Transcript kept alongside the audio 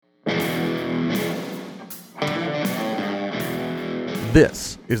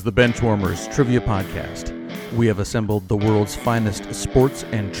This is the Benchwarmers Trivia Podcast. We have assembled the world's finest sports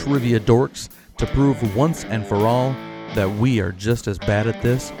and trivia dorks to prove once and for all that we are just as bad at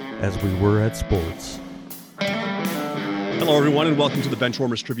this as we were at sports. Hello, everyone, and welcome to the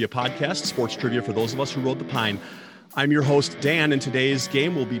Benchwarmers Trivia Podcast, sports trivia for those of us who rode the pine. I'm your host, Dan, and today's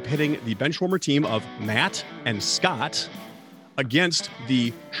game will be pitting the Benchwarmer team of Matt and Scott against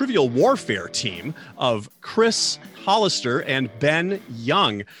the Trivial Warfare team of Chris, Hollister, and Ben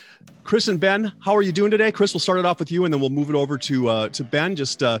Young. Chris and Ben, how are you doing today? Chris, we'll start it off with you, and then we'll move it over to Ben.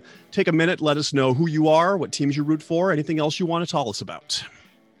 Just take a minute, let us know who you are, what teams you root for, anything else you want to tell us about.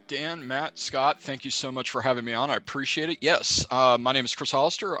 Dan, Matt, Scott, thank you so much for having me on. I appreciate it. Yes, my name is Chris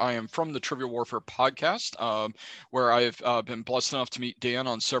Hollister. I am from the Trivial Warfare podcast, where I've been blessed enough to meet Dan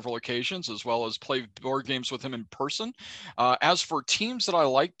on several occasions, as well as play board games with him in person. As for teams that I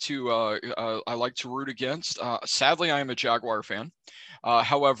like to root against, sadly, I am a Jaguar fan.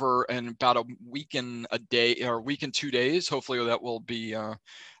 However, in about a week and 2 days, hopefully that will be a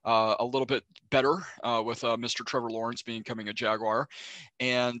little bit better with Mr. Trevor Lawrence becoming a Jaguar.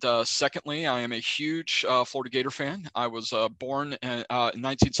 And secondly, I am a huge Florida Gator fan. I was born in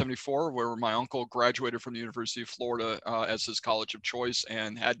 1974, where my uncle graduated from the University of Florida as his college of choice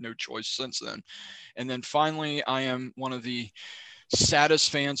and had no choice since then. And then finally, I am one of the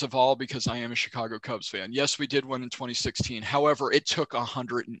saddest fans of all because I am a Chicago Cubs fan. Yes, we did win in 2016. However, it took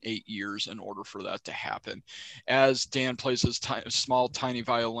 108 years in order for that to happen, as Dan plays his small, tiny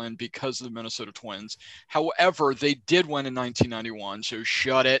violin because of the Minnesota Twins. However, they did win in 1991, so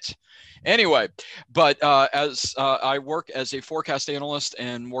shut it. Anyway, but as I work as a forecast analyst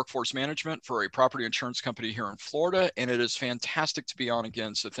and workforce management for a property insurance company here in Florida, and it is fantastic to be on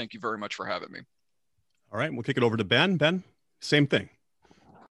again, so thank you very much for having me. All right, we'll kick it over to Ben. Ben? Same thing.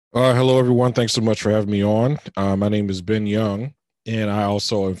 Hello, everyone. Thanks so much for having me on. My name is Ben Young, and I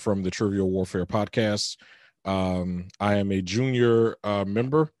also am from the Trivial Warfare podcast. I am a junior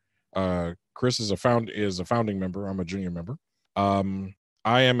member. Chris is a founding member. I'm a junior member.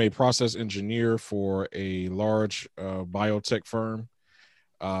 I am a process engineer for a large biotech firm.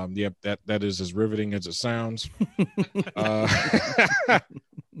 Yep, that is as riveting as it sounds.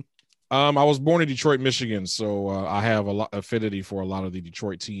 I was born in Detroit, Michigan, so I have a lot affinity for a lot of the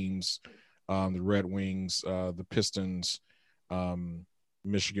Detroit teams, the Red Wings, the Pistons,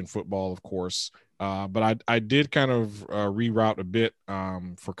 Michigan football, of course. But I did kind of reroute a bit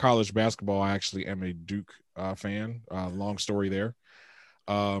for college basketball. I actually am a Duke fan. Long story there.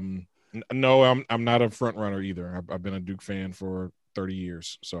 No, I'm not a front runner either. I've been a Duke fan for 30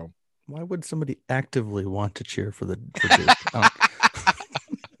 years. So Why would somebody actively want to cheer for Duke?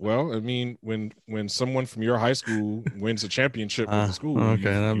 Well, I mean, when someone from your high school wins a championship with the school, okay,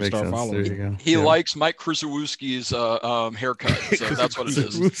 that makes start sense. following. There you go. He likes Mike Krzyzewski's haircut, so that's what it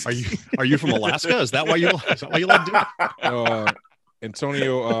is. Are you from Alaska? Is that why you like Duke?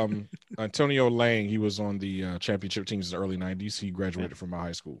 Antonio Lang, he was on the championship teams in the early 90s. He graduated from my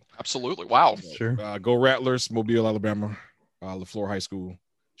high school. Absolutely. Wow. Sure. Go Rattlers, Mobile, Alabama, LaFleur High School.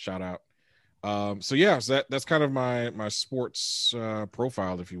 Shout out. So that's kind of my sports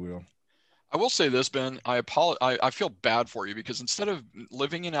profile, if you will. I will say this, Ben. I feel bad for you because instead of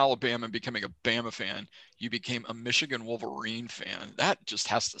living in Alabama and becoming a Bama fan, you became a Michigan Wolverine fan. That just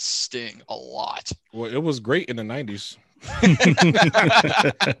has to sting a lot. Well, it was great in the 90s.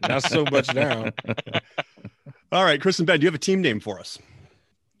 Not so much now. All right, Chris and Ben, do you have a team name for us?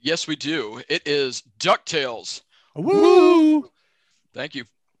 Yes, we do. It is DuckTales. Woo! Thank you.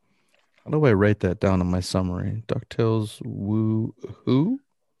 How do I write that down in my summary? DuckTales, woo, who?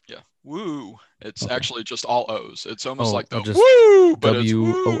 Yeah, woo. It's Okay. actually just all O's. It's almost like the just woo, but W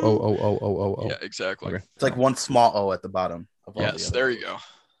it's woo. O. Yeah, exactly. Okay. It's like one small O at the bottom. Of all Yes, the there you go.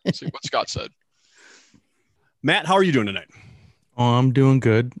 See what Scott said. Matt, how are you doing tonight? Oh, I'm doing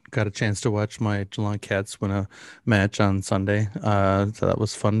good. Got a chance to watch my Geelong Cats win a match on Sunday. So that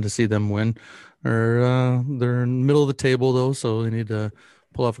was fun to see them win. They're in the middle of the table though, so they need to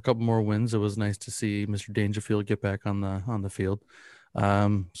pull off a couple more wins. It was nice to see Mr. Dangerfield get back on the field.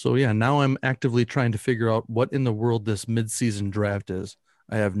 So yeah, now I'm actively trying to figure out what in the world this mid-season draft is.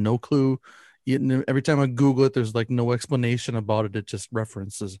 I have no clue. Every time I Google it, there's like no explanation about it. It just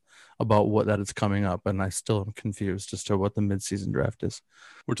references about that it's coming up, and I still am confused as to what the mid-season draft is.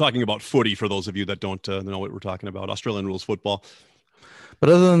 We're talking about footy for those of you that don't know what we're talking about. Australian rules football. But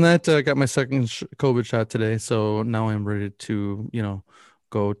other than that, I got my second COVID shot today, so now I'm ready to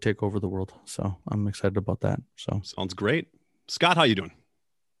go take over the world. So I'm excited about that. So Sounds great. Scott, how you doing?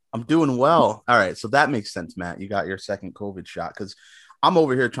 I'm doing well. All right. So that makes sense, Matt. You got your second COVID shot because I'm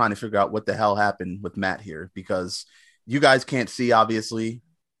over here trying to figure out what the hell happened with Matt here because You guys can't see, obviously,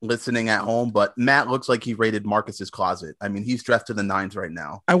 listening at home, but Matt looks like he raided Marcus's closet. I mean, he's dressed to the nines right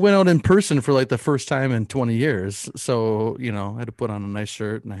now. I went out in person for like the first time in 20 years. So, I had to put on a nice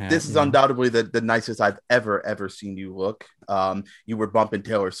shirt and a hat. This is undoubtedly the nicest I've ever seen you look. You were bumping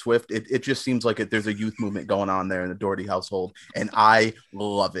Taylor Swift. It just seems like there's a youth movement going on there in the Doherty household, and I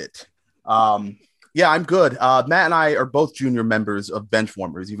love it. Yeah, I'm good. Matt and I are both junior members of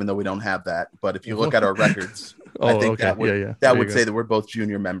Benchwarmers, even though we don't have that. But if you look at our records, I think that would say that we're both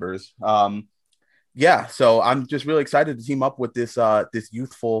junior members. Yeah, so I'm just really excited to team up with this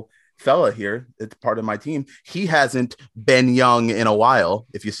youthful fella here. It's part of my team. He hasn't been young in a while,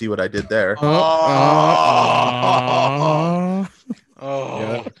 if you see what I did there. Yeah,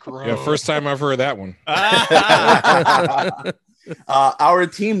 first time I've heard that one. Our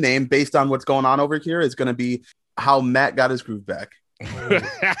team name, based on what's going on over here, is going to be How Matt Got His Groove Back.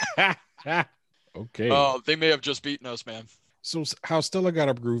 Okay. Oh, they may have just beaten us, man. So How Stella Got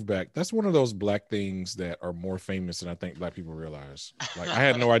Her Groove Back, that's one of those black things that are more famous than I think black people realize. Like, I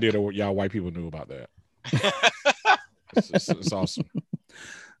had no idea that y'all white people knew about that. It's awesome.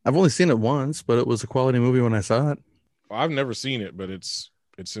 I've only seen it once, but it was a quality movie when I saw it. Well, I've never seen it, but it's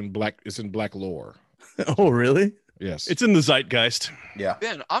in black lore. Oh, really? Yes. It's in the zeitgeist. Yeah.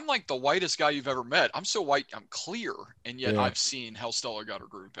 Ben, I'm like the whitest guy you've ever met. I'm so white, I'm clear, and yet I've seen How Stella Got Her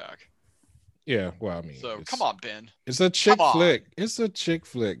Groove Back. Yeah, well, I mean, so come on, Ben. It's a chick flick. It's a chick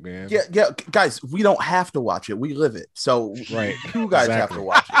flick, man. Yeah, guys, we don't have to watch it. We live it. So right, you guys have to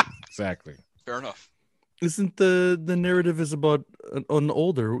watch it. Exactly. Fair enough. Isn't the narrative is about an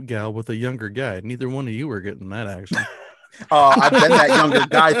older gal with a younger guy? Neither one of you are getting that action. I've been that younger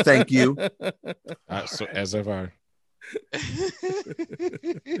guy. Thank you. So as if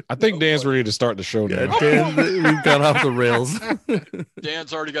I think Dan's ready to start the show now. Yeah, Dan, we've got off the rails.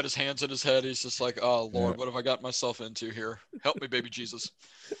 Dan's already got his hands in his head. He's just like, oh, Lord, what have I got myself into here? Help me, baby Jesus.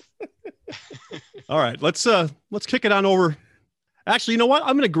 All right, let's kick it on over. Actually, you know what?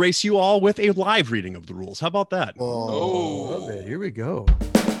 I'm going to grace you all with a live reading of the rules. How about that? Oh, here we go.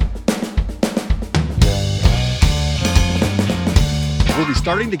 We'll be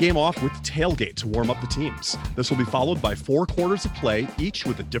starting the game off with Tailgate to warm up the teams. This will be followed by 4 quarters of play, each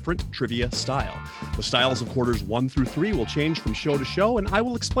with a different trivia style. The styles of quarters 1 through 3 will change from show to show, and I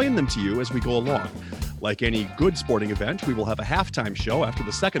will explain them to you as we go along. Like any good sporting event, we will have a halftime show after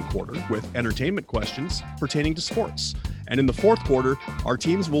the second quarter with entertainment questions pertaining to sports. And in the fourth quarter, our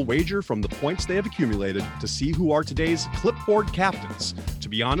teams will wager from the points they have accumulated to see who are today's clipboard captains, to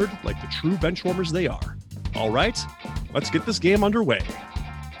be honored like the true benchwarmers they are. All right, let's get this game underway.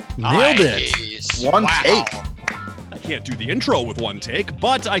 Nailed it. One take. I can't do the intro with one take,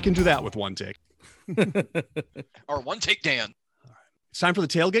 but I can do that with one take. Or one take, Dan. It's time for the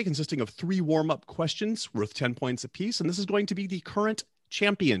tailgate, consisting of 3 warm-up questions worth 10 points apiece, and this is going to be the current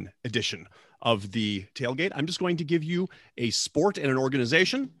champion edition of the tailgate. I'm just going to give you a sport and an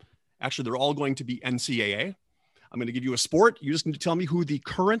organization. Actually, they're all going to be NCAA. I'm going to give you a sport. You just need to tell me who the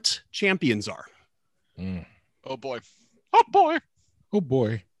current champions are. Oh, boy. Oh, boy. Oh,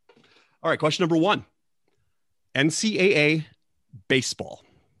 boy. All right, question number 1. NCAA baseball.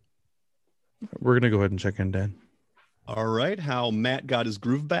 We're going to go ahead and check in, Dan. All right, How Matt Got His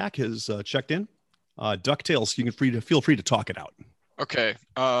Groove Back has checked in. DuckTales, you can feel free to talk it out. Okay,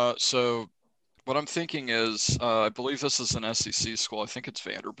 so what I'm thinking is, I believe this is an SEC school. I think it's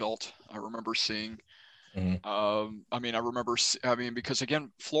Vanderbilt. I remember seeing. Because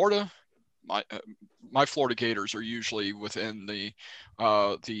again, Florida, my Florida Gators are usually within the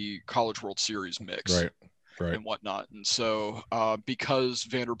College World Series mix. Right. And whatnot, and so because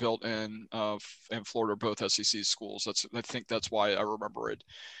Vanderbilt and Florida are both SEC schools, I think that's why I remember it.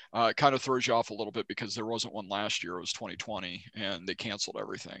 It kind of throws you off a little bit because there wasn't one last year. It was 2020, and they canceled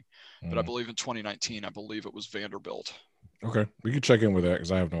everything. But I believe in 2019, I believe it was Vanderbilt. Okay, we can check in with that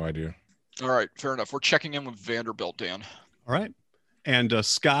because I have no idea. All right, fair enough. We're checking in with Vanderbilt, Dan. All right, and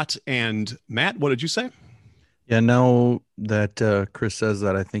Scott and Matt, what did you say? Yeah, now that Chris says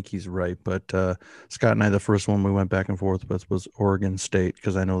that, I think he's right. But Scott and I, the first one we went back and forth with was Oregon State,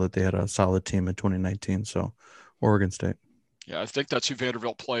 because I know that they had a solid team in 2019. So Oregon State. Yeah, I think that's who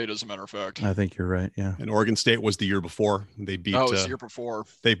Vanderbilt played, as a matter of fact. I think you're right. Yeah. And Oregon State was the year before. They beat. Oh, it was the year before.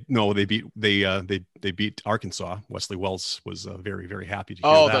 They beat Arkansas. Wesley Wells was very, very happy to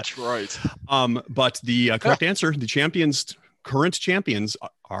hear that. Oh, that's right. But the correct answer, the current champions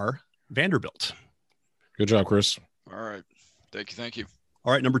are Vanderbilt. Good job, Chris. All right. Thank you.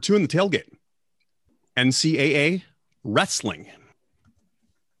 All right, number 2 in the tailgate. NCAA wrestling.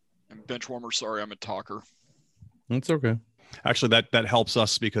 And Benchwarmer, sorry, I'm a talker. It's okay. Actually, that helps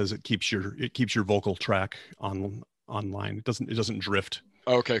us because it keeps your vocal track on online. It doesn't drift.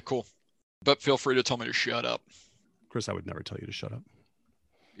 Okay, cool. But feel free to tell me to shut up. Chris, I would never tell you to shut up.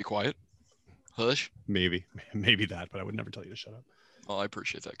 Be quiet. Hush. Maybe that, but I would never tell you to shut up. Well, I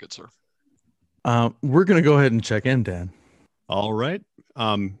appreciate that, good sir. We're going to go ahead and check in, Dan. All right.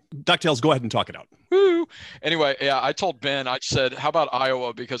 DuckTales, go ahead and talk it out. Woo! Anyway, yeah, I told Ben, I said, how about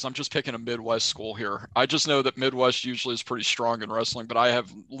Iowa? Because I'm just picking a Midwest school here. I just know that Midwest usually is pretty strong in wrestling, but I have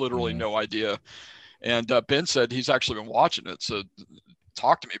literally no idea. And Ben said he's actually been watching it. So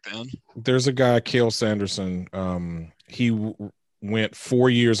talk to me, Ben. There's a guy, Cale Sanderson. He went 4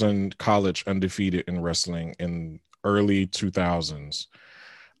 years in college undefeated in wrestling in early 2000s.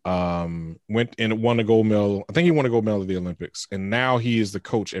 Went and won a gold medal. I think he won a gold medal at the Olympics, and now he is the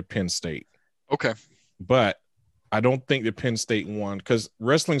coach at Penn State. Okay. But I don't think that Penn State won, because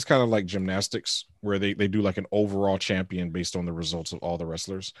wrestling's kind of like gymnastics, where they do like an overall champion based on the results of all the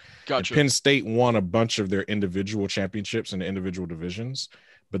wrestlers. Gotcha. And Penn State won a bunch of their individual championships in the individual divisions,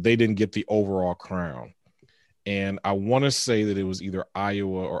 but they didn't get the overall crown. And I want to say that it was either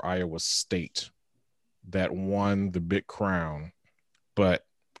Iowa or Iowa State that won the big crown, but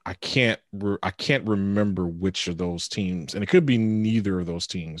I can't remember which of those teams, and it could be neither of those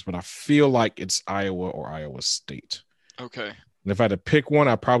teams, but I feel like it's Iowa or Iowa State. Okay. And if I had to pick one,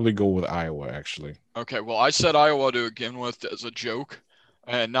 I'd probably go with Iowa, actually. Okay. Well, I said Iowa to begin with as a joke,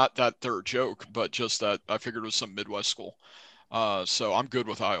 and not that they're a joke, but just that I figured it was some Midwest school. So I'm good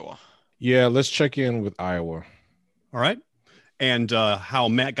with Iowa. Yeah, let's check in with Iowa. All right. And how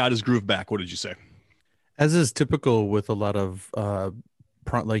Matt got his groove back. What did you say? As is typical with a lot of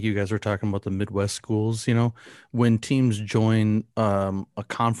like you guys were talking about the Midwest schools, when teams join a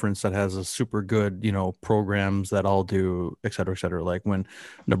conference that has a super good, programs that all do, et cetera, et cetera. Like when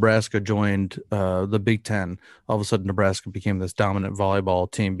Nebraska joined the Big Ten, all of a sudden Nebraska became this dominant volleyball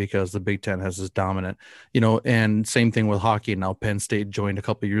team because the Big Ten has this dominant, and same thing with hockey. Now Penn State joined a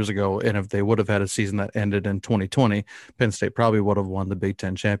couple of years ago, and if they would have had a season that ended in 2020, Penn State probably would have won the Big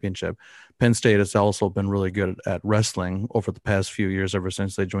Ten championship. Penn State has also been really good at wrestling over the past few years, ever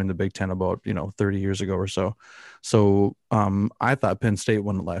since they joined the Big Ten about 30 years ago or so. So I thought Penn State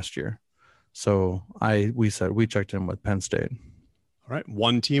won it last year. So we checked in with Penn State. All right,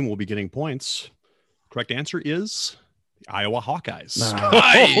 one team will be getting points. Correct answer is the Iowa Hawkeyes.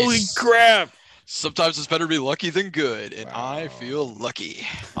 Nice. Holy crap! Sometimes it's better to be lucky than good, and I feel lucky.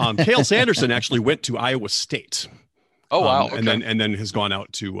 Cale Sanderson actually went to Iowa State. Oh wow! Okay. And then has gone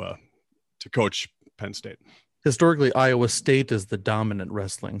out to coach Penn State. Historically, Iowa State is the dominant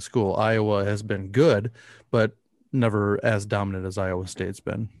wrestling school. Iowa has been good, but never as dominant as Iowa State's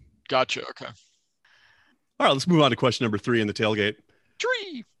been. Gotcha. Okay. All right, let's move on to question number 3 in the tailgate.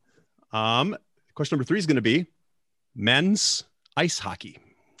 Tree. Question number 3 is going to be men's ice hockey.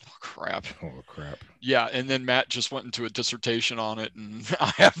 Oh, crap. Oh, crap. Yeah, and then Matt just went into a dissertation on it, and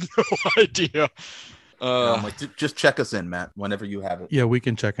I have no idea. Just check us in, Matt, whenever you have it. Yeah, we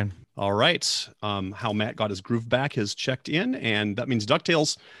can check in. All right. How Matt got his groove back has checked in, and that means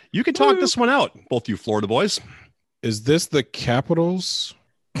DuckTales, you can talk this one out, both you Florida boys. Is this the Capitals?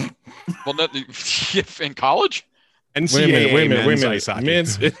 Well, in college? NCAA Wait a minute. men's ice hockey.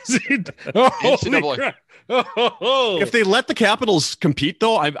 NCAA. If they let the Capitals compete,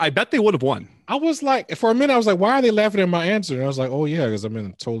 though, I bet they would have won. I was like, for a minute, I was like, why are they laughing at my answer? And I was like, oh, yeah, because I'm in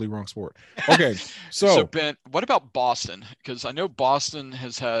a totally wrong sport. Okay, So Ben, what about Boston? Because I know Boston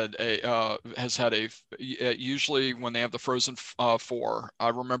has had usually when they have the Frozen Four, I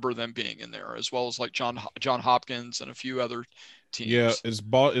remember them being in there, as well as like John Hopkins and a few other teams. Yeah,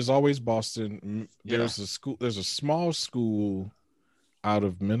 it's always Boston. There's a small school out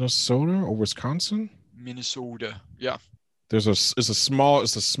of Minnesota or Wisconsin. Minnesota. Yeah. It's a small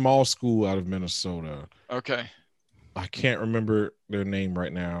school out of Minnesota. Okay. I can't remember their name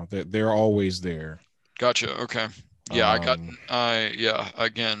right now. They're always there. Gotcha. Okay. Yeah,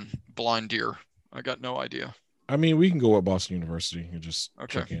 again, blind deer. I got no idea. I mean, we can go with Boston University and just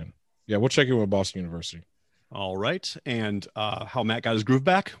check in. Yeah, we'll check in with Boston University. All right. And how Matt got his groove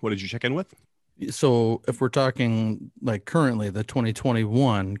back? What did you check in with? So if we're talking like currently the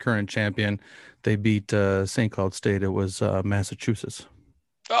 2021 current champion, they beat St. Cloud State. It was Massachusetts.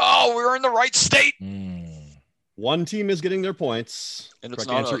 Oh, we were in the right state. One team is getting their points. And it's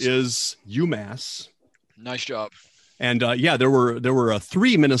Correct not answer us. is UMass. Nice job. And there were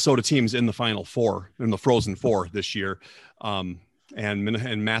 3 Minnesota teams in the Final Four, in the Frozen Four this year, and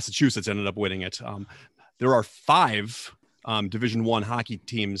Massachusetts ended up winning it. There are 5 Division I hockey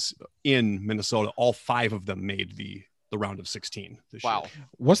teams in Minnesota. All 5 of them made the round of 16 this year.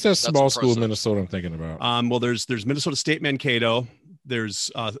 What's that small That's school in impressive. Minnesota I'm thinking about? Well, there's Minnesota State Mankato, there's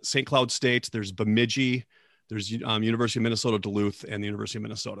St. Cloud State, there's Bemidji, There's University of Minnesota Duluth and the University of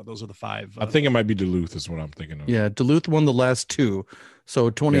Minnesota. Those are the five. I think it might be Duluth is what I'm thinking of. Yeah, Duluth won the last two. So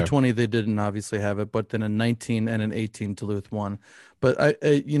 2020 they didn't obviously have it, but then in 19 and in 18 Duluth won. But I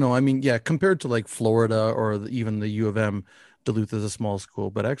mean, yeah, compared to like Florida or even the U of M, Duluth is a small school,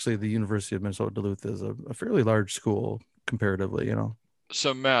 but actually the University of Minnesota Duluth is a fairly large school comparatively,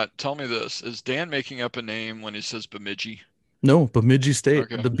 So Matt, tell me this: is Dan making up a name when he says Bemidji? No, Bemidji State,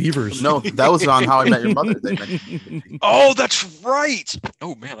 Okay. the Beavers. No, that was on How I Met Your Mother. They mentioned Bemidji. Oh, that's right.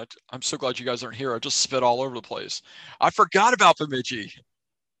 Oh man, I'm so glad you guys aren't here. I just spit all over the place. I forgot about Bemidji.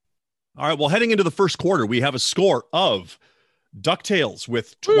 All right. Well, heading into the first quarter, we have a score of DuckTales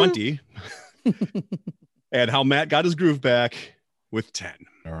with 20 and How Matt Got His Groove Back with 10.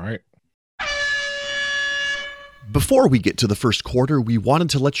 All right. Before we get to the first quarter, we wanted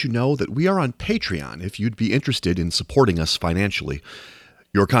to let you know that we are on Patreon if you'd be interested in supporting us financially.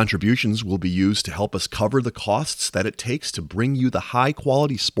 Your contributions will be used to help us cover the costs that it takes to bring you the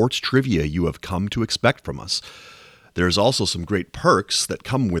high-quality sports trivia you have come to expect from us. There's also some great perks that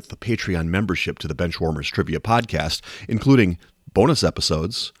come with the Patreon membership to the Benchwarmers Trivia Podcast, including bonus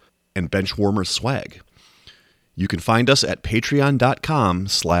episodes and Benchwarmers swag. You can find us at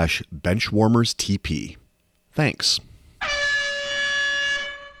patreon.com/benchwarmerstp. Thanks.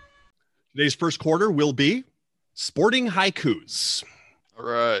 Today's first quarter will be sporting haikus. All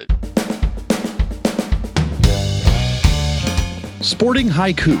right. Sporting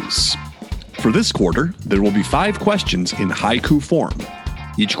haikus. For this quarter, there will be 5 questions in haiku form.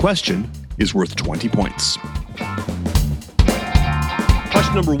 Each question is worth 20 points.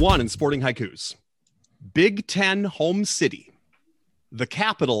 Question number 1 in sporting haikus. Big Ten home city. The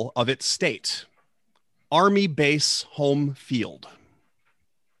capital of its state. Army base home field.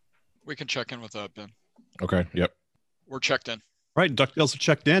 We can check in with that, Ben. Okay. Yep. We're checked in. All right, DuckTales have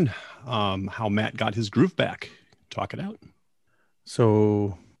checked in. How Matt got his groove back. Talk it out.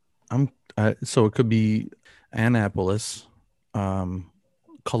 So so it could be Annapolis,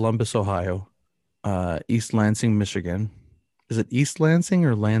 Columbus, Ohio, East Lansing, Michigan. Is it East Lansing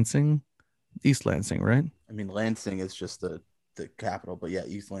or Lansing? East Lansing, right? I mean, Lansing is just the capital, but yeah,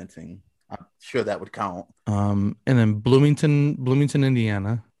 East Lansing. I'm sure that would count. And then Bloomington,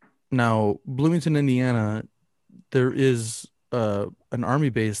 Indiana. Now, Bloomington, Indiana, there is an army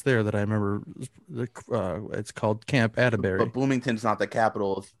base there that I remember. It's called Camp Atterbury. But Bloomington's not the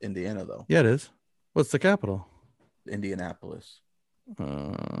capital of Indiana, though. Yeah, it is. What's the capital? Indianapolis.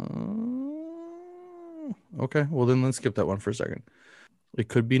 Okay, well then let's skip that one for a second. It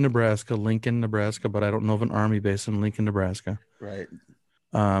could be Nebraska, Lincoln, Nebraska, but I don't know of an army base in Lincoln, Nebraska. Right.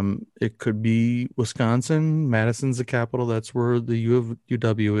 It could be Wisconsin. Madison's the capital. That's where the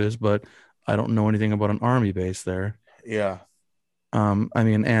UW is, but I don't know anything about an army base there. Yeah. I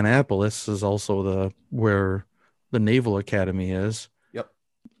mean, Annapolis is also where the Naval Academy is. Yep.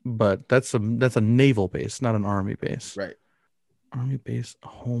 But that's a naval base, not an army base. Right. Army base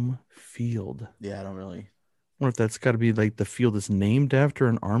home field. Yeah, I don't really. I wonder if that's got to be like the field is named after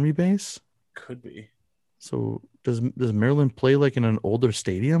an army base. Could be. So does Maryland play like in an older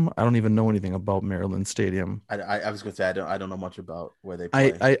stadium? I don't even know anything about Maryland Stadium. I was gonna say I don't know much about where they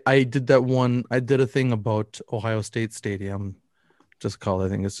play. I did that one. I did a thing about Ohio State Stadium, I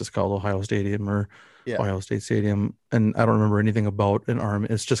think it's just called Ohio Stadium or Ohio State Stadium, and I don't remember anything about an army.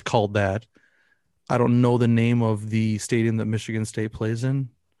 It's just called that. I don't know the name of the stadium that Michigan State plays in,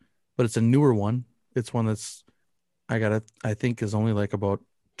 but it's a newer one. It's one that's I think is only like about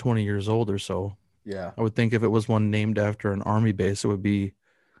 20 years old or so. Yeah. I would think if it was one named after an army base, it would be,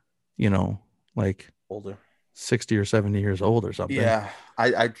 like Older. 60 or 70 years old or something. Yeah.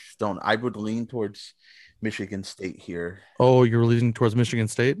 I just don't. I would lean towards Michigan State here. Oh, you're leaning towards Michigan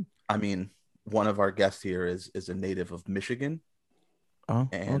State? I mean, one of our guests here is a native of Michigan. Oh,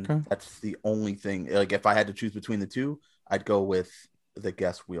 and okay. That's the only thing. Like, if I had to choose between the two, I'd go with the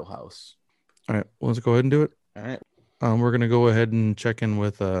guest wheelhouse. All right, well, let's go ahead and do it. All right. We're gonna go ahead and check in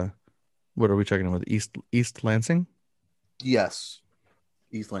with what are we checking in with? East Lansing? Yes.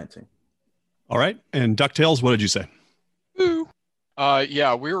 East Lansing. All right. And DuckTales, what did you say?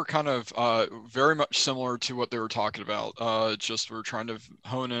 Yeah, we were kind of very much similar to what they were talking about. Just we were trying to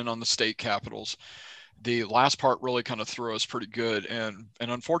hone in on the state capitals. The last part really kind of threw us pretty good, and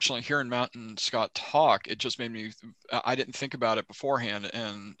unfortunately, hearing Matt and Scott talk, it just made me. I didn't think about it beforehand,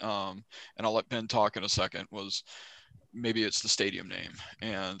 and I'll let Ben talk in a second. Was maybe it's the stadium name,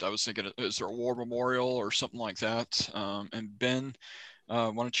 and I was thinking, is there a war memorial or something like that? And Ben,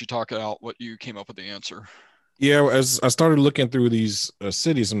 why don't you talk out what you came up with the answer? Yeah, as I started looking through these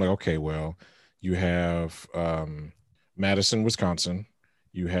cities, I'm like, okay, well, you have Madison, Wisconsin.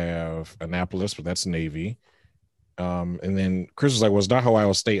 You have Annapolis, but that's Navy. And then Chris was like, well, it's not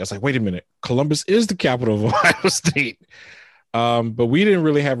Ohio State. I was like, wait a minute. Columbus is the capital of Ohio State. But we didn't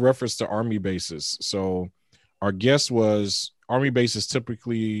really have reference to Army bases. So our guess was Army bases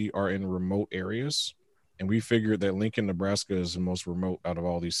typically are in remote areas. And we figured that Lincoln, Nebraska is the most remote out of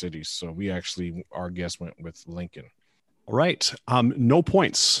all these cities. So our guess went with Lincoln. All right. No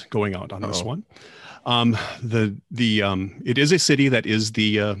points going out on this one. It is a city that is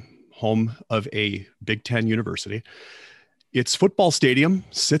the home of a Big Ten university. Its football stadium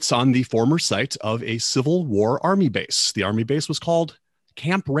sits on the former site of a Civil War Army base. The Army base was called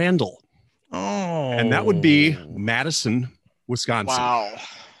Camp Randall. Oh, and that would be Madison, Wisconsin.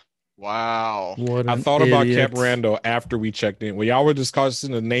 Wow. What I an thought about idiot. Camp Randall after we checked in. We all were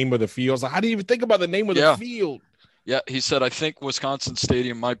discussing the name of the field. I was like, I didn't even think about the name of the field. Yeah, he said, I think Wisconsin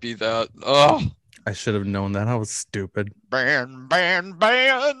Stadium might be that. Oh, I should have known that. I was stupid. ban. And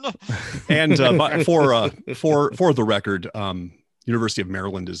but for the record, University of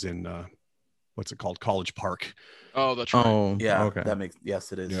Maryland is in what's it called? College Park. Oh, that's right. Oh, Yeah, okay.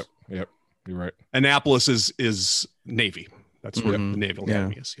 Yes, it is. Yep. You're right. Annapolis is Navy. That's where the Naval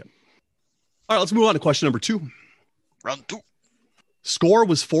Academy is. Yep. All right, let's move on to question number 2. Round 2. Score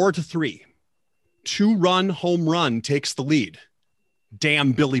was 4-3. 2-run home run takes the lead.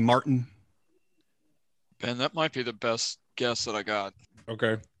 Damn Billy Martin. Ben, that might be the best guess that I got.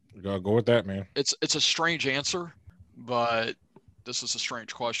 Okay. We gotta go with that, man. It's a strange answer, but this is a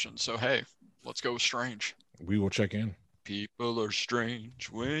strange question. So, hey, let's go with strange. We will check in. People are strange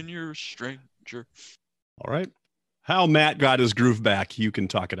when you're a stranger. All right. How Matt got his groove back, you can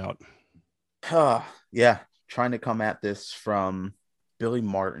talk it out. Yeah, trying to come at this from Billy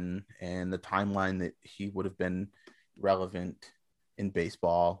Martin and the timeline that he would have been relevant in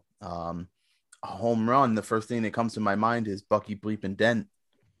baseball. A home run, the first thing that comes to my mind is Bucky Bleepin' Dent.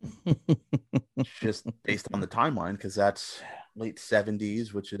 Just based on the timeline, because that's late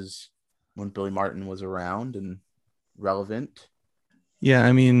 70s, which is when Billy Martin was around and relevant. Yeah,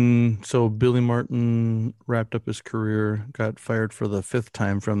 I mean, so Billy Martin wrapped up his career, got fired for the 5th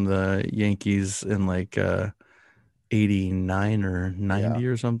time from the Yankees in like 89 or 90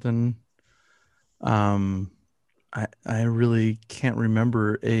 or something. I really can't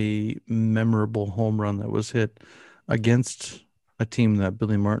remember a memorable home run that was hit against a team that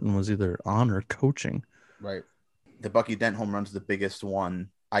Billy Martin was either on or coaching. Right. The Bucky Dent home run's the biggest one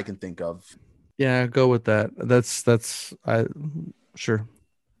I can think of. Yeah, go with that. Sure.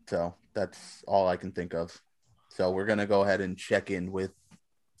 So that's all I can think of. So we're going to go ahead and check in with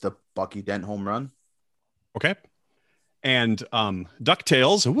the Bucky Dent home run. Okay. And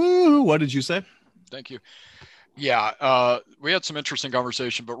DuckTales, woo, what did you say? Thank you. Yeah, we had some interesting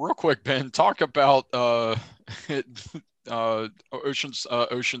conversation, but real quick, Ben, talk about Ocean's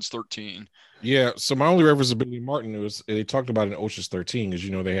 13. Yeah, so my only reference to Billy Martin was they talked about in Ocean's 13 is,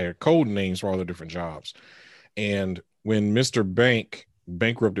 they had code names for all the different jobs. And when Mr. Bank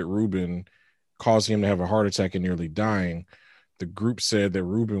bankrupted Reuben, causing him to have a heart attack and nearly dying, the group said that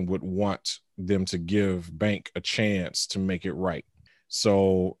Reuben would want them to give Bank a chance to make it right.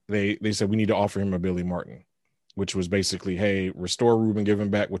 So they said, we need to offer him a Billy Martin, which was basically, hey, restore Reuben, give him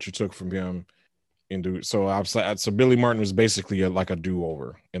back what you took from him. So Billy Martin was basically like a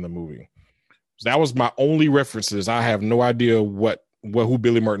do-over in the movie. So that was my only references. I have no idea who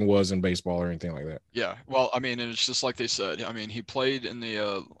Billy Martin was in baseball or anything like that. Yeah, well, I mean, and it's just like they said. I mean, he played in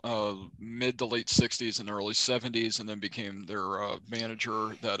the mid to late 60s and early 70s, and then became their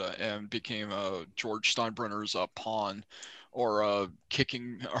manager and became George Steinbrenner's pawn or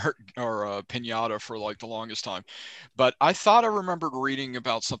kicking or pinata for like the longest time. But I thought I remembered reading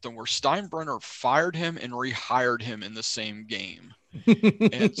about something where Steinbrenner fired him and rehired him in the same game.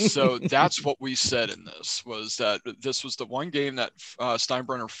 And so that's what we said in this, was that this was the one game that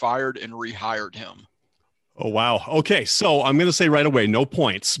Steinbrenner fired and rehired him. Oh, wow. Okay, so I'm going to say right away, no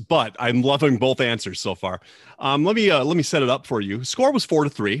points, but I'm loving both answers so far. Let me set it up for you. Score was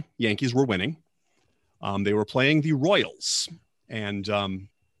 4-3. Yankees were winning. They were playing the Royals, and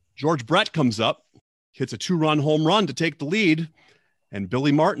George Brett comes up, hits a 2-run home run to take the lead, and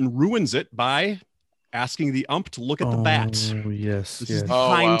Billy Martin ruins it by asking the ump to look at the bat. Oh, yes. This is the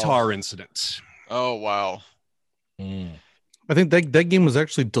pine tar incident. Oh, wow. I think that game was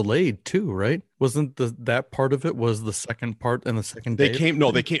actually delayed too, right? Wasn't that part of it was the second part and the second day?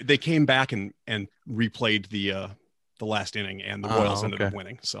 They came back and replayed the last inning, and the Royals ended up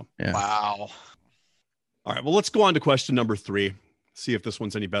winning. So yeah. Wow. All right, well, let's go on to question number 3. See if this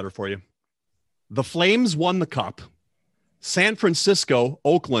one's any better for you. The Flames won the cup. San Francisco,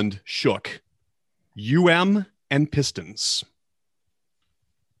 Oakland shook. And Pistons.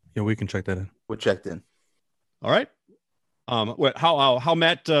 Yeah, we can check that in. We're checked in. All right. How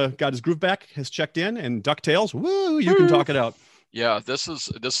Matt got his groove back, has checked in, and DuckTales. Woo! You can talk it out. Yeah, this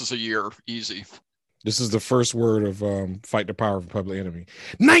is a year easy. This is the first word of Fight the Power of Public Enemy.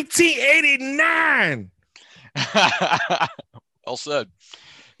 1989. Well said.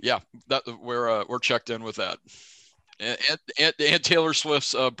 Yeah, that we're checked in with that, and Taylor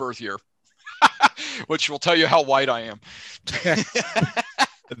Swift's birth year, which will tell you how white I am.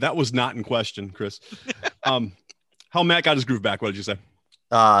 That was not in question, Chris. How Matt got his groove back? What did you say?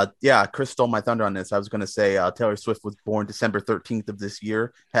 Yeah, Chris stole my thunder on this. I was going to say Taylor Swift was born December 13th of this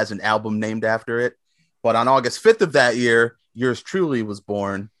year, has an album named after it. But on August 5th of that year, yours truly was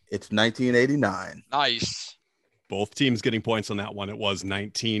born. It's 1989. Nice. Both teams getting points on that one. It was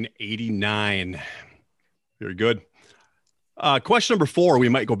 1989. Very good. Question number 4. We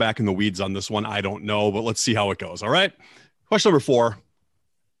might go back in the weeds on this one. I don't know, but let's see how it goes. All right. Question number 4.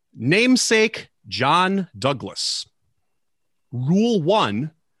 Namesake John Douglas. Rule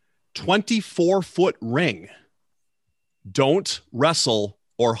 1, 24-foot ring. Don't wrestle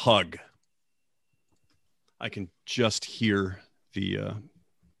or hug. I can just hear the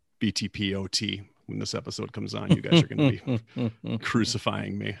BTPOT when this episode comes on. You guys are going to be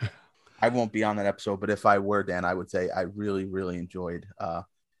crucifying me. I won't be on that episode, but if I were, Dan, I would say I really, really enjoyed the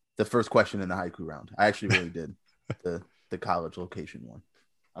first question in the haiku round. I actually really did the college location one.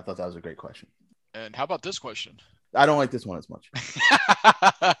 I thought that was a great question. And how about this question? I don't like this one as much.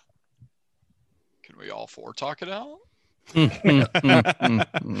 Can we all 4 talk it out?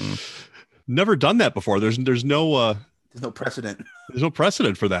 Never done that before. There's no There's no precedent. There's no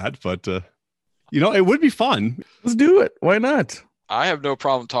precedent for that, but it would be fun. Let's do it. Why not? I have no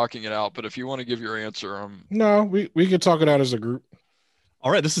problem talking it out, but if you want to give your answer, No, we could talk it out as a group.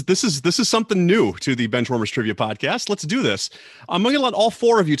 All right, this is something new to the Benchwarmers Trivia Podcast. Let's do this. I'm going to let all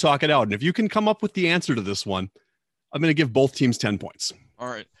 4 of you talk it out, and if you can come up with the answer to this one, I'm going to give both teams 10 points. All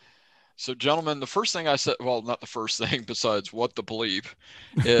right. So, gentlemen, the first thing I said, well, not the first thing besides what the bleep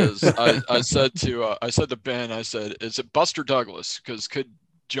is, I said to Ben, I said, is it Buster Douglas? Because could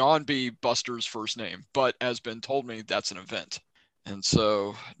John be Buster's first name? But as Ben told me, that's an event. And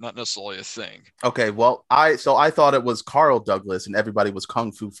so not necessarily a thing. Okay, well, I thought it was Carl Douglas and everybody was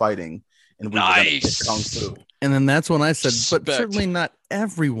kung fu fighting. And we nice. were kung fu. And then that's when I said, Respect. but certainly not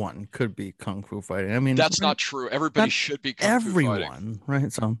everyone could be kung fu fighting. I mean, that's not true. Everybody should be kung fu fighting.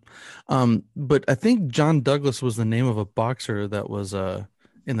 Right? So, but I think John Douglas was the name of a boxer that was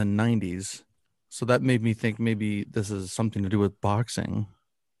in the 90s. So that made me think maybe this is something to do with boxing.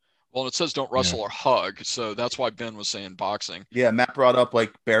 Well, it says don't wrestle or hug, so that's why Ben was saying boxing. Yeah, Matt brought up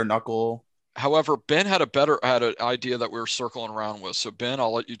like bare knuckle. However, Ben had an idea that we were circling around with. So Ben,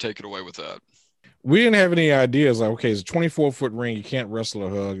 I'll let you take it away with that. We didn't have any ideas. Like, okay, it's a 24-foot ring. You can't wrestle or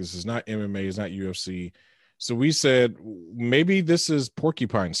hug. This is not MMA. It's not UFC. So we said maybe this is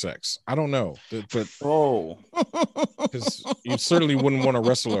porcupine sex. I don't know, but because you certainly wouldn't want to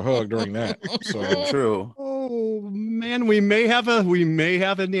wrestle or hug during that. So true. Oh man, we may have a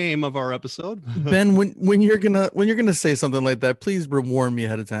name of our episode. Ben, when you're gonna say something like that, please warn me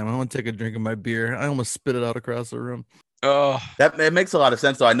ahead of time. I want to take a drink of my beer. I almost spit it out across the room. That it makes a lot of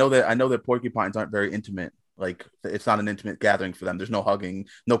sense though. I know that porcupines aren't very intimate. Like it's not an intimate gathering for them. There's no hugging,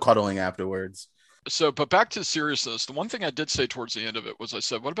 no cuddling afterwards. So, but back to seriousness, the one thing I did say towards the end of it was I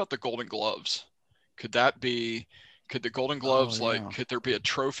said, what about the Golden Gloves? Could the Golden Gloves, could there be a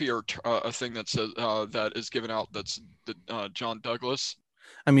trophy or a thing that says that is given out that's the John Douglas?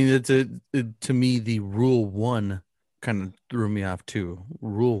 I mean, to me, the Rule 1 kind of threw me off too.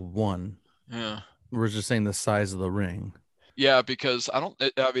 Rule 1. Yeah. We're just saying the size of the ring. Yeah, because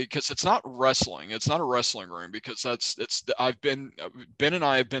because it's not wrestling. It's not a wrestling ring because Ben and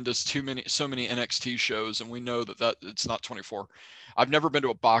I have been to so many NXT shows and we know that it's not 24. I've never been to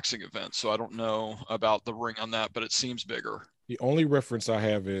a boxing event, so I don't know about the ring on that, but it seems bigger. The only reference I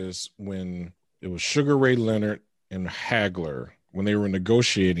have is when it was Sugar Ray Leonard and Hagler when they were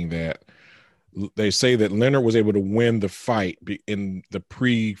negotiating that. They say that Leonard was able to win the fight in the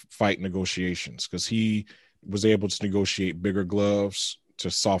pre-fight negotiations because he was able to negotiate bigger gloves to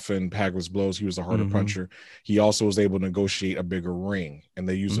soften Hagler's blows. He was a harder puncher. He also was able to negotiate a bigger ring, and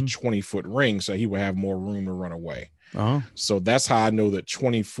they used a 20-foot ring so he would have more room to run away. So that's how I know that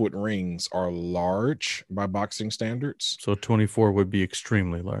 20-foot rings are large by boxing standards. So 24 would be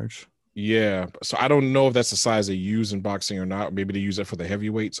extremely large. Yeah. So I don't know if that's the size they use in boxing or not. Maybe they use it for the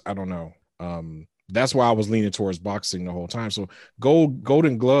heavyweights. I don't know. That's why I was leaning towards boxing the whole time. So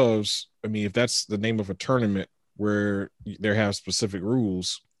Golden Gloves, I mean, if that's the name of a tournament where they have specific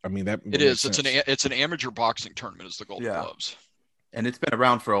rules, I mean, that it is. It's an amateur boxing tournament is the Golden Gloves. And it's been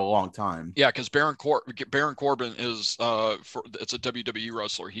around for a long time. Yeah, because Baron Corbin is it's a WWE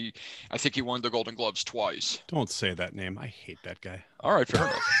wrestler. I think he won the Golden Gloves twice. Don't say that name. I hate that guy. All right, fair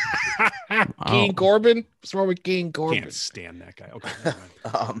enough. King Corbin. What's wrong with King Corbin? Can't stand that guy. Okay.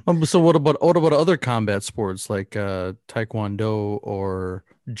 Never mind. So what about other combat sports like Taekwondo or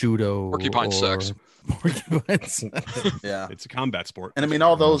Judo Porcupine sex? Porcupine sex. Yeah. It's a combat sport. And I mean,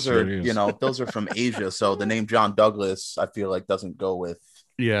 all those sure are, it is. those are from Asia. So the name John Douglas, I feel like, doesn't go with.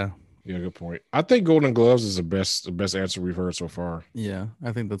 Yeah. Yeah, good point. I think Golden Gloves is the best answer we've heard so far. Yeah,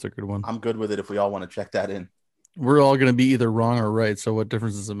 I think that's a good one. I'm good with it if we all want to check that in. We're all going to be either wrong or right. So what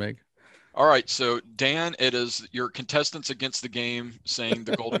difference does it make? All right, so Dan, it is your contestants against the game saying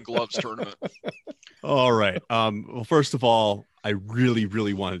the Golden Gloves tournament. All right. Well, first of all, I really,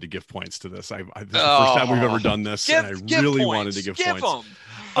 really wanted to give points to this. This is the first time we've ever done this, and I really wanted to give points.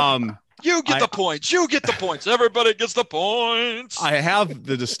 You get the points. You get the points. Everybody gets the points. I have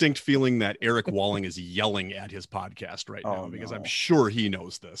the distinct feeling that Eric Walling is yelling at his podcast right now because I'm sure he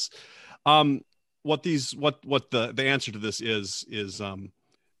knows this. What the answer to this is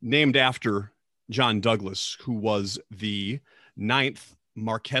named after John Douglas, who was the 9th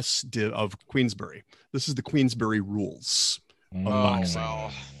Marquess of Queensberry. This is the Queensberry rules of boxing. Wow.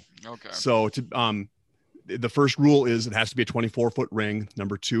 Okay. So the first rule is it has to be a 24-foot ring.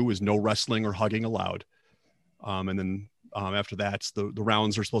 Number 2 is no wrestling or hugging allowed. And then after that, the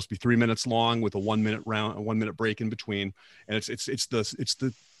rounds are supposed to be 3 minutes long with a 1 minute round, a 1 minute break in between. And it's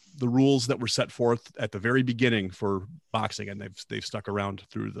the rules that were set forth at the very beginning for boxing, and they've stuck around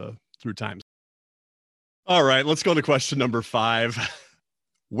through times. All right, let's go to question number 5.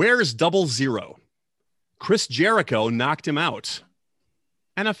 Where's 00? Chris Jericho knocked him out.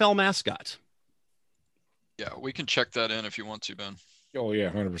 NFL mascot. Yeah, we can check that in if you want to, Ben. Oh yeah,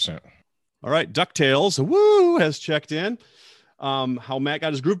 100%. All right, DuckTales, woo, has checked in. How Matt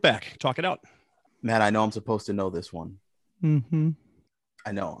got his group back. Talk it out. Matt, I know I'm supposed to know this one. Mm-hmm.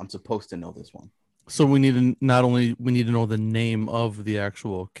 I know I'm supposed to know this one. So we need to know the name of the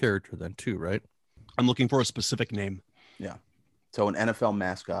actual character then too, right? I'm looking for a specific name. Yeah. So an NFL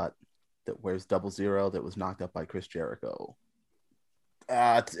mascot that wears 00 that was knocked up by Chris Jericho.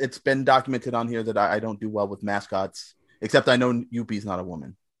 It's been documented on here that I don't do well with mascots, except I know Yuppie is not a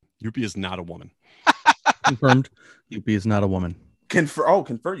woman. Yuppie is not a woman. Confirmed. Yuppie is not a woman.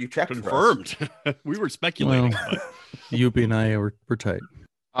 Confirmed. You checked. Confirmed. We were speculating. Well, Yuppie and I were tight.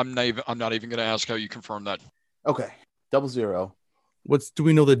 I'm not even going to ask how you confirm that. Okay. 00. Do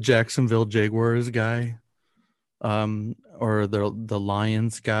we know the Jacksonville Jaguars guy? Or the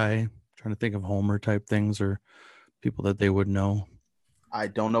Lions guy? Trying to think of Homer type things or people that they would know. I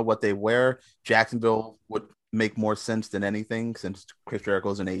don't know what they wear. Jacksonville would make more sense than anything since Chris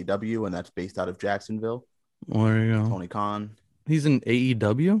Jericho's in AEW and that's based out of Jacksonville. Well, there you go. Tony Khan. He's in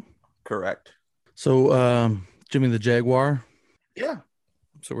AEW? Correct. So Jimmy the Jaguar. Yeah.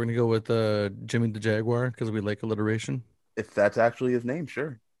 So we're gonna go with Jimmy the Jaguar because we like alliteration. If that's actually his name,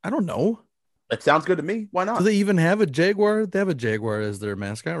 sure. I don't know. That sounds good to me. Why not? Do they even have a Jaguar? They have a Jaguar as their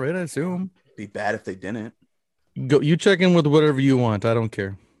mascot, right? I assume. Be bad if they didn't. Go. You check in with whatever you want. I don't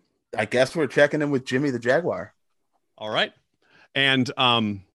care. I guess we're checking in with Jimmy the Jaguar. All right. And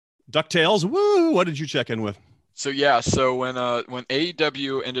DuckTales, woo, what did you check in with? So when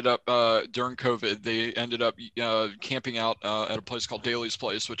AEW ended up during COVID, they ended up camping out at a place called Daly's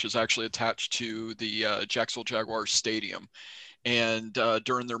Place, which is actually attached to the Jacksonville Jaguars Stadium. And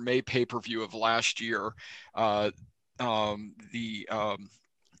during their May pay-per-view of last year,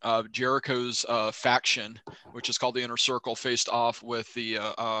 Jericho's faction, which is called the Inner Circle, faced off with the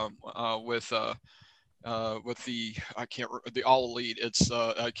All Elite. It's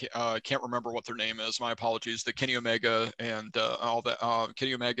I can't remember what their name is. My apologies. The Kenny Omega and all that.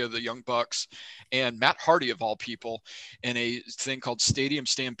 Kenny Omega, the Young Bucks, and Matt Hardy of all people, in a thing called Stadium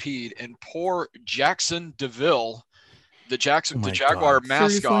Stampede. And poor Jackson DeVille, the Jaguar God.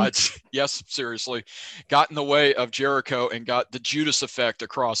 mascots, Seriously? yes, seriously, got in the way of Jericho and got the Judas effect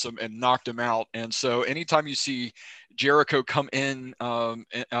across him and knocked him out. And so anytime you see Jericho come in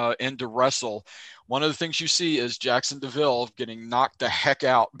to wrestle, one of the things you see is Jackson DeVille getting knocked the heck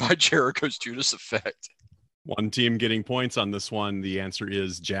out by Jericho's Judas effect. One team getting points on this one. The answer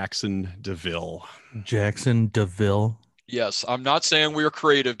is Jackson DeVille. Jackson DeVille. Yes, I'm not saying we're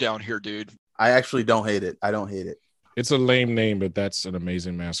creative down here, dude. I actually don't hate it. I don't hate it. It's a lame name, but that's an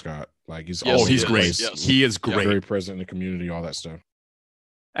amazing mascot. Like Yes, He's it great. is, yes. He is great. Very present in the community, all that stuff.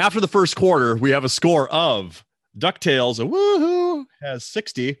 After the first quarter, we have a score of DuckTales, a woohoo, has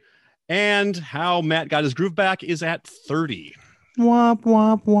 60, and How Matt Got His Groove Back is at 30. Womp,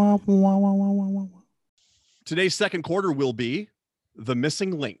 womp, womp, womp, womp, womp, womp. Today's second quarter will be The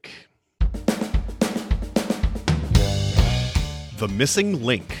Missing Link. The Missing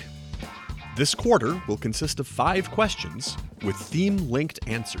Link. This quarter will consist of 5 questions with theme-linked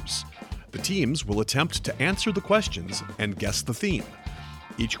answers. The teams will attempt to answer the questions and guess the theme.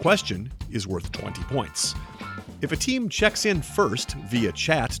 Each question is worth 20 points. If a team checks in first via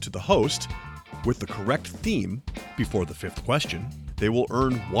chat to the host with the correct theme before the 5th question, they will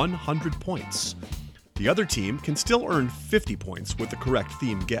earn 100 points. The other team can still earn 50 points with the correct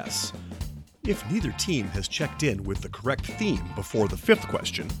theme guess. If neither team has checked in with the correct theme before the 5th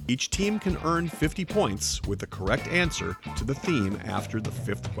question, each team can earn 50 points with the correct answer to the theme after the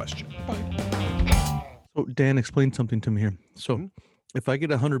 5th question. So Dan, explain something to me here. So if I get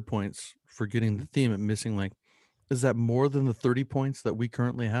 100 points for getting the theme at Missing Link, is that more than the 30 points that we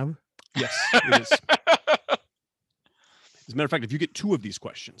currently have? Yes, it is. As a matter of fact, if you get 2 of these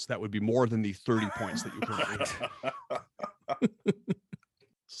questions, that would be more than the 30 points that you currently have.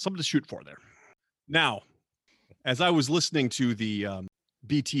 Something to shoot for there. Now, as I was listening to the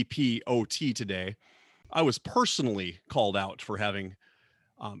BTP OT today, I was personally called out for having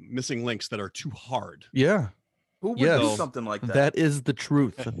missing links that are too hard. Yeah. Who would Yes. do something like that? That is the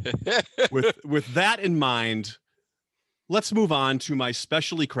truth. With that in mind, let's move on to my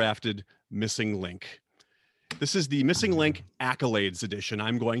specially crafted missing link. This is the Missing Link Accolades Edition.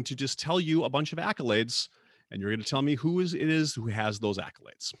 I'm going to just tell you a bunch of accolades, and you're going to tell me who it is who has those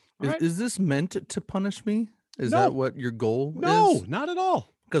accolades. Is this meant to punish me? Is No. that what your goal is? No, not at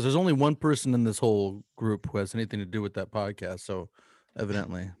all. Because there's only one person in this whole group who has anything to do with that podcast. So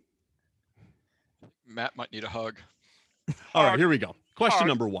evidently. Matt might need a hug. All right, here we go. Question Hard.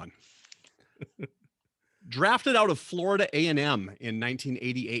 number 1. Drafted out of Florida A&M in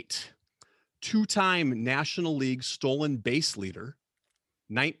 1988, 2-time National League stolen base leader,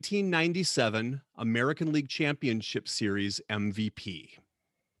 1997 American League Championship Series MVP.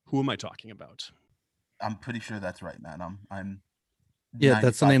 Who am I talking about? I'm pretty sure that's right, man. I'm Yeah,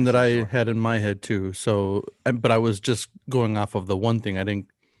 that's the name that 95% I sure. had in my head too. So, but I was just going off of the one thing I didn't,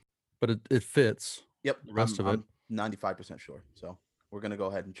 but it fits. Yep, The rest of it. I'm 95% sure. So we're gonna go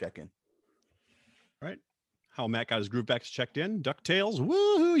ahead and check in. All right. How Matt got his groove backs checked in. DuckTales.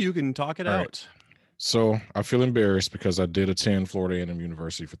 Woohoo! You can talk it All right. out. So I feel embarrassed because I did attend Florida A&M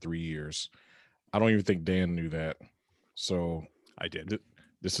University for 3 years. I don't even think Dan knew that. So I did.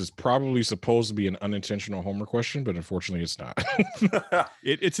 this is probably supposed to be an unintentional homer question, but unfortunately it's not.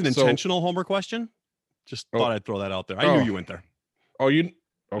 It's an So- intentional homer question. Just Oh. thought I'd throw that out there. I Oh. knew you went there. Oh, you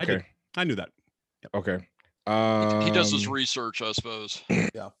I did. okay? I knew that. Okay. He does his Um, research, I suppose.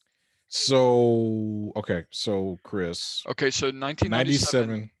 So okay, so Chris, Okay, so 1997.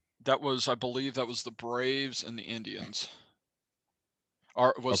 97. That was, I believe, that was the Braves and the Indians. Or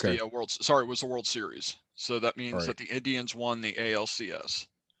it was Okay. the World? Sorry, it was the World Series. So that means Alright. that the Indians won the ALCS.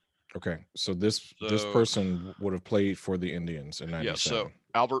 Okay, so this So- person would have played for the Indians in '97. Yeah. So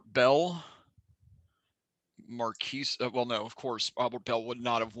Albert Bell, Marquise. Well, no, of course, Albert Bell would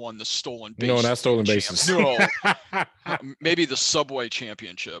not have won the stolen base. No, not stolen champ- bases. No, maybe the Subway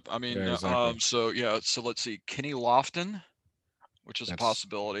Championship. I mean, Yeah, exactly. so yeah. So let's see, Kenny Lofton, which is a That's-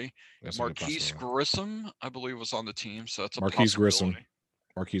 possibility. That's a good Marquise possibility. Grissom, I believe, was on the team. So that's a Marquise Grissom. possibility.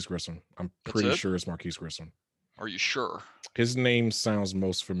 Marquise Grissom. I'm That's pretty it? sure it's Marquise Grissom. Are you sure? His name sounds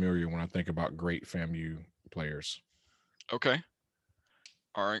most familiar when I think about great FAMU players. Okay.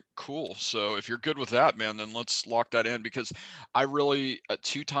 All right, cool. So if you're good with that, man, then let's lock that in, because I really, a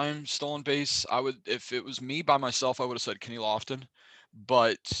 2-time stolen base, I would, if it was me by myself, I would have said Kenny Lofton.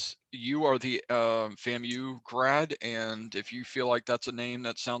 But you are the FAMU grad, and if you feel like that's a name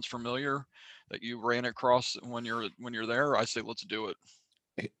that sounds familiar, that you ran across when you're there, I say let's do it.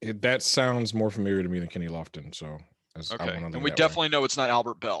 That sounds more familiar to me than Kenny Lofton. So Okay. I want to And lean we that way. definitely know it's not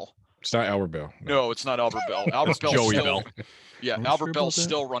Albert Bell. It's not Albert Bell. No, it's not Albert Bell. Albert Bell's Joey still, Bell. Yeah, Are we Albert sure Bell's about that?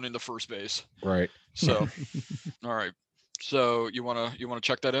 still running the first base. Right. So, all right. So you wanna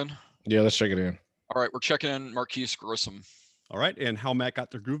check that in? Yeah, let's check it in. All right, we're checking in Marquise Grissom. All right. And how Matt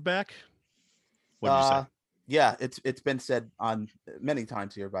got their groove back? What did you say? Yeah, it's been said on many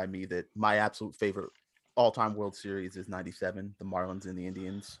times here by me that my absolute favorite all-time World Series is '97, the Marlins and the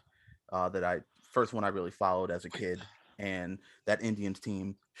Indians. First one I really followed as a kid, and that Indians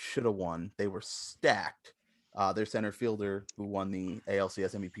team should have won. They were stacked. Their center fielder who won the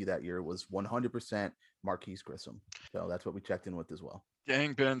ALCS MVP that year was 100% Marquise Grissom. So that's what we checked in with as well.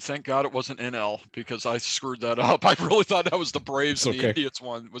 Dang, Ben, thank God it wasn't NL, because I screwed that up. I really thought that was the Braves It's and the okay. Indians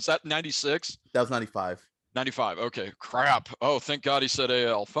one. Was that 96? That was '95. 95. Okay, crap. Oh, thank God he said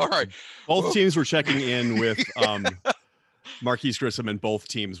AL. All right. Both teams were checking in with Marquise Grissom, and both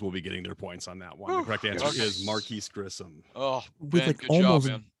teams will be getting their points on that one. The correct answer Okay. is Marquise Grissom. Oh, We Ben, like good almost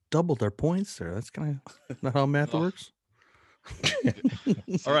job, man. doubled our points there. That's kind of not how math Oh. works.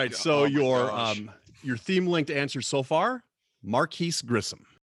 All right, so Oh my gosh. your theme linked answer so far, Marquise Grissom.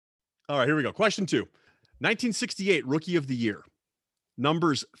 All right, here we go. Question 2. 1968 Rookie of the Year.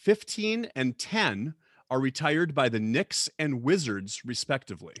 Numbers 15 and 10 are retired by the Knicks and Wizards,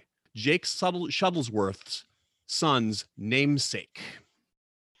 respectively. Jake Shuttlesworth's son's namesake.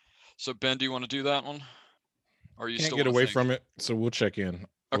 So Ben, do you want to do that one? Or you Can't still get wanna away think? from it, so we'll check in.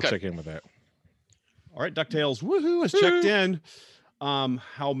 We'll Okay. check in with that. All right, DuckTales, woohoo, has checked in.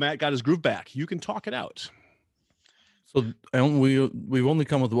 How Matt got his groove back. You can talk it out. So we've only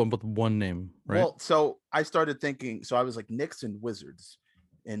come with one name, right? Well, so I started thinking. So I was like Knicks and Wizards,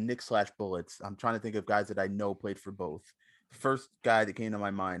 and Knicks/Bullets. I'm trying to think of guys that I know played for both. First guy that came to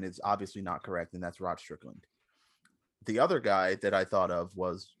my mind is obviously not correct, and that's Rod Strickland. The other guy that I thought of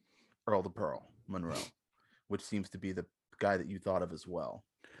was Earl the Pearl Monroe, which seems to be the guy that you thought of as well.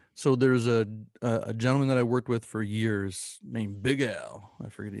 So there's a gentleman that I worked with for years named Big Al. I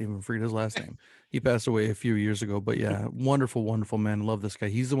forget his last name. He passed away a few years ago, but yeah, wonderful, wonderful man. Love this guy.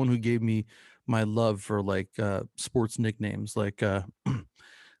 He's the one who gave me my love for like sports nicknames like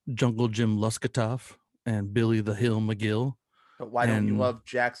Jungle Jim Luskatoff and Billy the Hill McGill. But why don't you And- love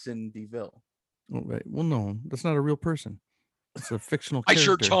Jackson DeVille? Oh, right. Well, no, that's not a real person. It's a fictional Bite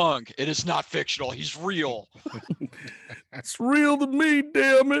your character. tongue. It is not fictional. He's real. It's real to me,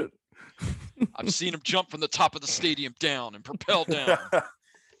 damn it. I've seen him jump from the top of the stadium down and propel down.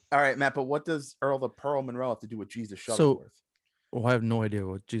 All right, Matt, but what does Earl the Pearl Monroe have to do with Jesus So- Shuttlesworth? Oh, I have no idea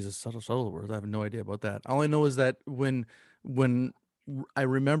what Jesus Shuttlesworth. I have no idea about that. All I know is that when I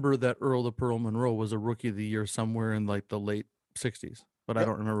remember that Earl the Pearl Monroe was a Rookie of the Year somewhere in like the late 60s, but I Yep.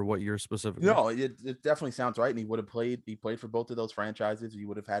 don't remember what year specifically. No, it definitely sounds right. And he would have played. He played for both of those franchises. He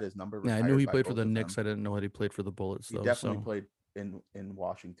would have had his number. Yeah, I knew retired he by played for both the of Knicks. them. I didn't know that he played for the Bullets He though. definitely So played in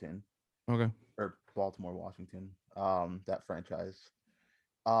Washington okay. or Baltimore, Washington. That franchise.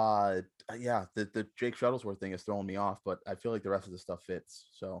 Yeah, the Jake Shuttlesworth thing is throwing me off, but I feel like the rest of the stuff fits.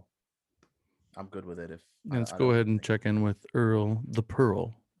 So I'm good with it. If Let's I go don't ahead and think- check in with Earl the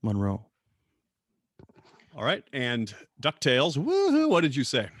Pearl Monroe. All right, and DuckTales, woohoo, what did you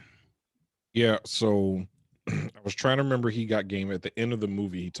say? Yeah, so I was trying to remember he got game at the end of the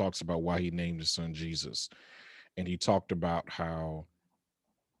movie. He talks about why he named his son Jesus, and he talked about how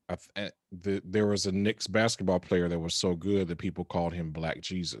there was a Knicks basketball player that was so good that people called him Black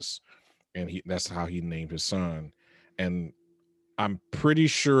Jesus, and that's how he named his son. And I'm pretty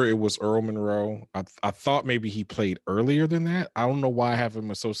sure it was Earl Monroe. I thought maybe he played earlier than that. I don't know why I have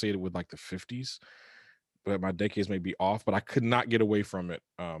him associated with like the 50s, but my decades may be off. But I could not get away from it.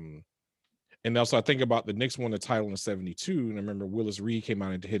 And also I think about the Knicks won the title in '72, and I remember Willis Reed came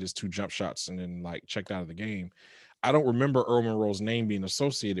out and hit his 2 jump shots and then like checked out of the game. I don't remember Earl Monroe's name being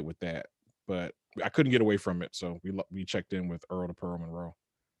associated with that, but I couldn't get away from it. So we checked in with Earl the Pearl Monroe.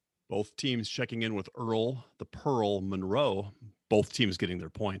 Both teams checking in with Earl the Pearl Monroe. Both teams getting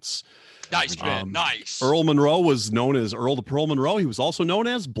their points. Nice, Ben. Nice. Earl Monroe was known as Earl the Pearl Monroe. He was also known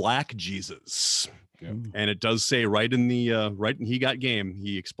as Black Jesus. Yep. And it does say right in He Got Game,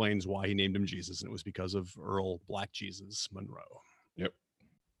 he explains why he named him Jesus, and it was because of Earl Black Jesus Monroe. Yep.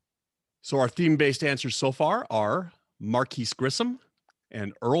 So our theme-based answers so far are Marquise Grissom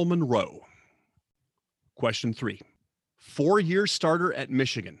and Earl Monroe. Question 3. 4-year starter at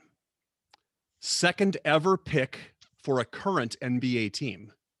Michigan. Second ever pick for a current NBA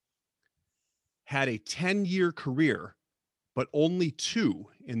team. Had a 10-year career, but only 2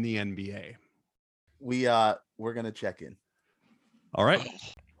 in the NBA. We're gonna check in. All right.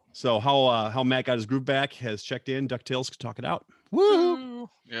 So how Matt got his groove back has checked in. DuckTales could talk it out. Woo! Woo.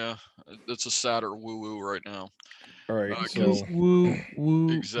 Yeah, it's a sadder woo-woo right now. All right. Uh, So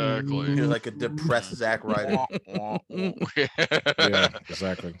Woo, Exactly. You're like a depressed Zack Ryder. Wah, wah, wah. yeah,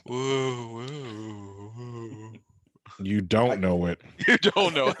 exactly. Woo, woo, woo. You don't know it. You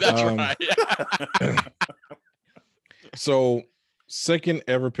don't know. That's right. So second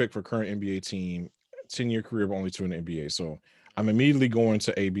ever pick for current NBA team, 10-year career, but only 2 in the NBA. So I'm immediately going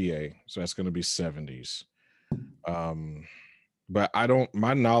to ABA. So that's going to be 70s. But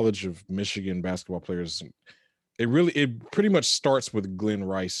my knowledge of Michigan basketball players, it pretty much starts with Glenn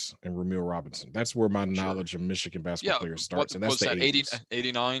Rice and Ramil Robinson. That's where my knowledge of Michigan basketball players starts. And that's the 80s.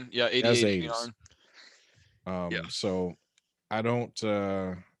 89? Yeah, 80, That's 89. 80s. Yeah. So I don't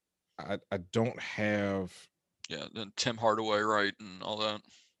I don't have, Yeah, then Tim Hardaway, right, and all that.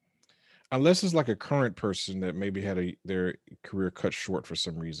 unless it's like a current person that maybe had their career cut short for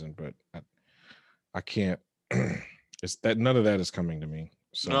some reason, but I can't It's that none of that is coming to me.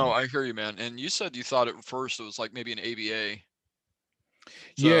 So No, I hear you, man. And you said you thought at first it was like maybe an ABA.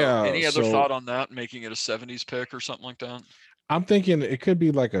 So yeah, any other so thought on that, making it a 70s pick or something like that? I'm thinking it could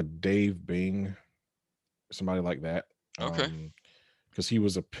be like a Dave Bing, somebody like that. Okay. Because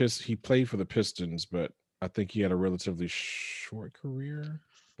he played for the Pistons, but I think he had a relatively short career.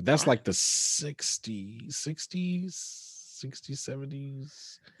 But that's All like right. the 60s,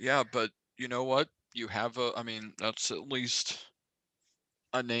 70s. Yeah, but you know what? You have that's at least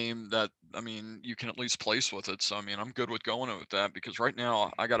a name that, you can at least place with it. So, I'm good with going with that because right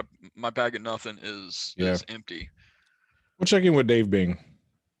now my bag of nothing is Yeah. empty. We'll check in with Dave Bing.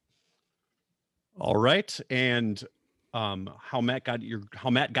 All right. And how Matt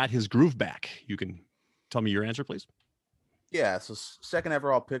got his groove back. You can tell me your answer, please. Yeah, so second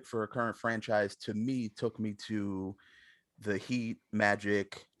overall pick for a current franchise to me took me to the Heat,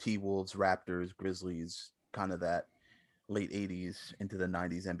 Magic, T-Wolves, Raptors, Grizzlies, kind of that late 80s into the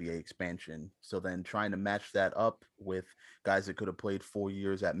 90s NBA expansion. So then trying to match that up with guys that could have played 4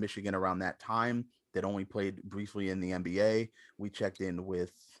 years at Michigan around that time that only played briefly in the NBA, we checked in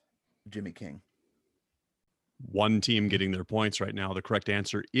with Jimmy King. One team getting their points right now. The correct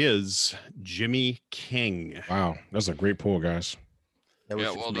answer is Jimmy King. Wow, that's a great pull, guys. That was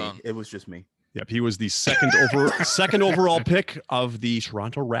Yeah, just well me. done. It was just me. Yep, he was the second overall pick of the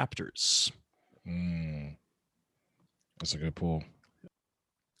Toronto Raptors. That's a good pull.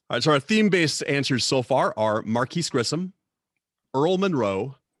 All right, so our theme-based answers so far are Marquise Grissom, Earl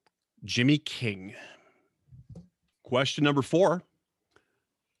Monroe, Jimmy King. Question number 4.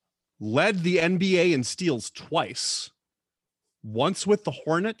 Led the NBA in steals twice. Once with the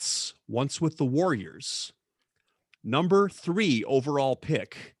Hornets, once with the Warriors. Number 3 overall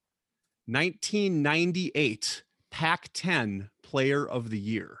pick, 1998 Pac-10 Player of the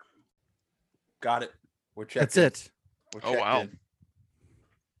Year. Got it. We're checked. That's it. We're Oh, wow. in.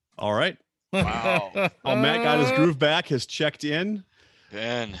 All right. Wow. Oh, Matt got his groove back, has checked in.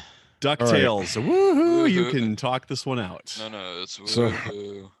 Ben. DuckTales. Right. Woohoo. You can talk this one out. No, it's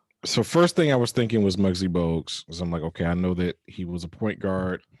So first thing I was thinking was Muggsy Bogues. So I'm like, okay, I know that he was a point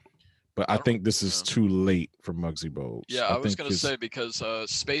guard, but I think this is too late for Muggsy Bogues. Yeah, I was going to say because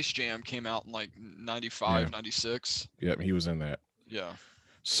Space Jam came out in like 95, 96. Yeah, he was in that. Yeah.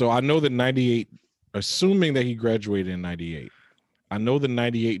 So I know that 98, assuming that he graduated in 98, I know the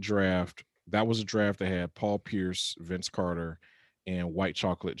 98 draft, that was a draft that had Paul Pierce, Vince Carter, and White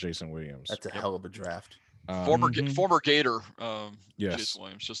Chocolate Jason Williams. That's a hell of a draft. Former Gator. Yes. Jason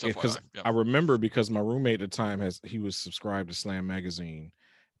Williams, just Because FYI. Yeah. I remember because my roommate at the time he was subscribed to Slam Magazine,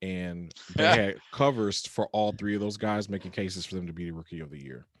 and they had covers for all 3 of those guys, making cases for them to be the Rookie of the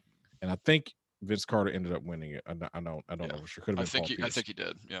Year. And I think Vince Carter ended up winning it. I don't know for sure. Could have been Paul Pierce. I think he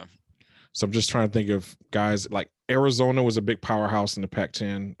did. Yeah. So I'm just trying to think of guys like Arizona was a big powerhouse in the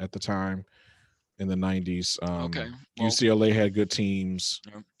Pac-10 at the time in the 90s. Okay. Well, UCLA had good teams.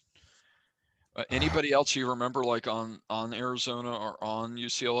 Anybody else you remember like on Arizona or on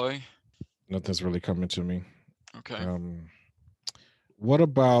UCLA? Nothing's really coming to me. Okay.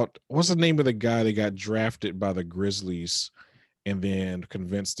 What's the name of the guy that got drafted by the Grizzlies and then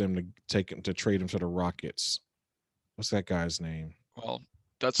convinced them to trade him to the Rockets? What's that guy's name? Well,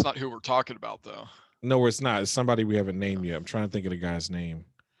 that's not who we're talking about, though. No, it's not. It's somebody we haven't named yet. I'm trying to think of the guy's name.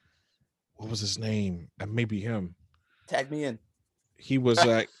 What was his name? Maybe him. Tag me in. He was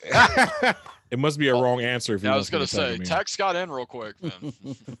like, it must be a wrong answer. If I was going to say, tag Scott in real quick, man.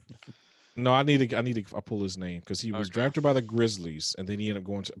 No, I need to pull his name because he was drafted by the Grizzlies and then he ended up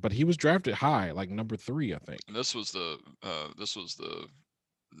going to, but he was drafted high, like number 3, I think. And this was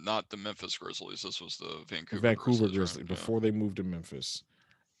not the Memphis Grizzlies. This was the Vancouver Grizzlies right? before they moved to Memphis.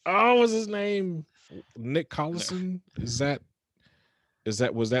 Oh, what's his name? Nick Collison? No.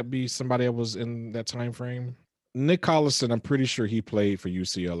 Was that be somebody that was in that time frame? Nick Collison, I'm pretty sure he played for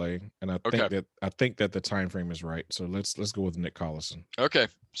UCLA, and I think that the time frame is right. So let's go with Nick Collison. Okay,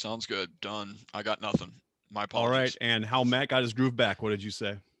 sounds good. Done. I got nothing. My apologies. All right, and how Matt got his groove back? What did you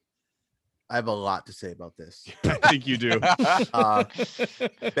say? I have a lot to say about this. I think you do.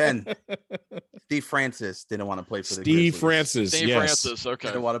 Ben, Steve Francis didn't want to play for the Grizzlies. Steve Francis, okay.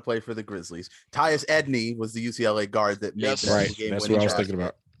 Didn't want to play for the Grizzlies. Tyus Edney was the UCLA guard that made that game. That's what I was thinking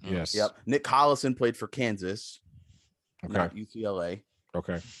about. Yes. Yep. Nick Collison played for Kansas, not UCLA.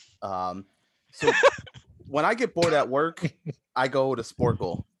 Okay. So when I get bored at work, I go to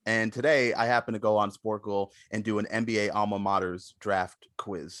Sporkle. And today I happen to go on Sporkle and do an NBA alma maters draft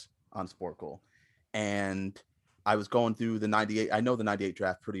quiz on Sporkle. And I was going through the 98. I know the 98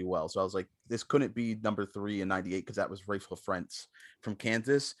 draft pretty well. So I was like, this couldn't be number 3 in 98 because that was Rafe LaFrentz from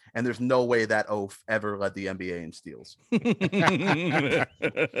Kansas. And there's no way that oaf ever led the NBA in steals.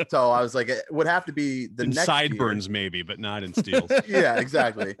 So I was like, it would have to be the in next sideburns, year. maybe, but not in steals. Yeah,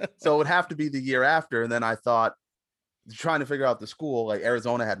 exactly. So it would have to be the year after. And then I thought, trying to figure out the school, like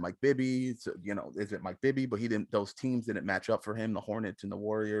Arizona had Mike Bibby. So, is it Mike Bibby? But those teams didn't match up for him, the Hornets and the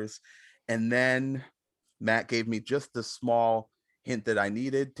Warriors. And then Matt gave me just the small hint that I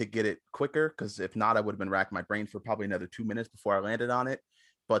needed to get it quicker, because if not, I would have been racking my brain for probably another 2 minutes before I landed on it.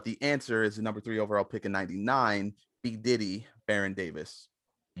 But the answer is the number 3 overall pick in 99, B. Diddy, Baron Davis.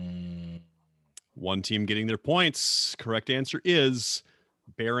 One team getting their points. Correct answer is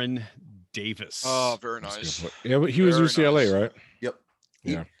Baron Davis. Oh, very nice. Yeah, but he was Very UCLA, nice. right? Yep.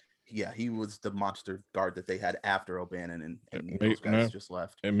 Yeah. He was the monster guard that they had after O'Bannon, and It those guys just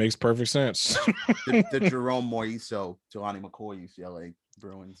left. It makes perfect sense. the Jerome Moiso, Jelani McCoy, UCLA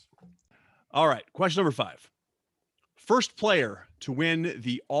Bruins. All right. Question number 5. First player to win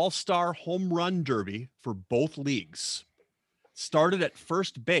the All-Star Home Run Derby for both leagues. Started at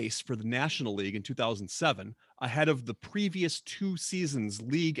first base for the National League in 2007, ahead of the previous 2 seasons'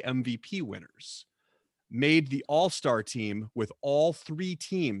 league MVP winners. Made the All-Star team with all 3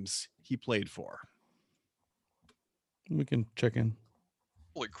 teams he played for. We can check in.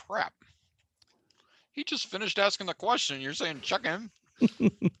 Holy crap. He just finished asking the question. You're saying check in?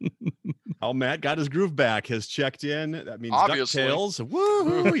 How Matt got his groove back, has checked in. That means Obviously. DuckTales.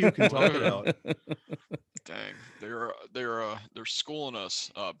 Woo! You can talk it out. Dang, they're schooling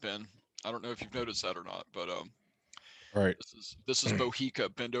us, Ben. I don't know if you've noticed that or not, but All right. this is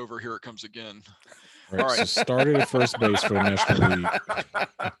Bohica. Bend over, here it comes again. All right. So started at first base for the National League.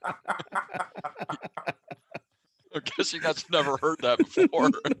 I guess you guys never heard that before.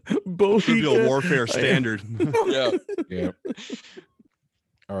 Trivial Warfare standard. Yeah. Yeah.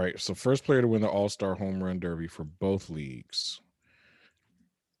 All right. So first player to win the All-Star Home Run Derby for both leagues.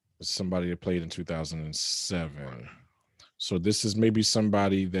 Somebody that played in 2007. So this is maybe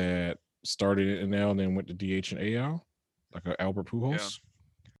somebody that started in NL and then went to DH and AL, like a Albert Pujols. Yeah.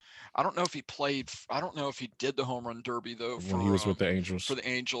 I don't know if he played. I don't know if he did the home run derby though. When he was with the Angels. For the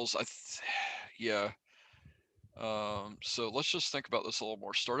Angels, yeah. So let's just think about this a little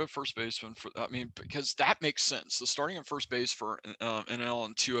more. Started first baseman because that makes sense. The starting at first base for NL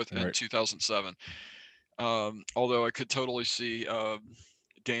in 2007. Although I could totally see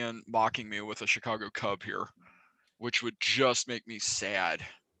Dan mocking me with a Chicago Cub here, which would just make me sad.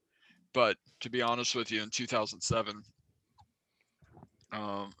 But to be honest with you, in 2007.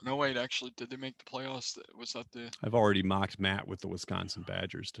 No, wait, actually, did they make the playoffs? Was that the... I've already mocked Matt with the Wisconsin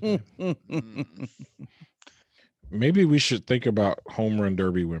Badgers today. Maybe we should think about home run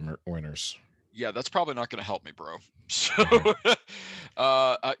derby winners. Yeah, that's probably not going to help me, bro. So,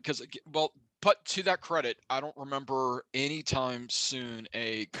 but to that credit, I don't remember anytime soon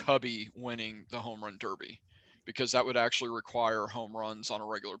a Cubby winning the home run derby, because that would actually require home runs on a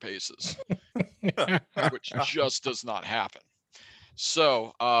regular basis, which just does not happen.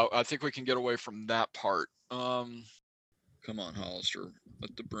 So I think we can get away from that part. Come on, Hollister,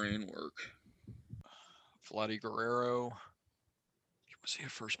 let the brain work. Vladdy Guerrero. Was he a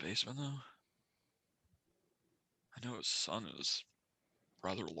first baseman though? I know his son is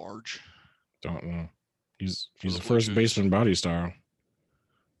rather large. Don't know. He's a first baseman body style.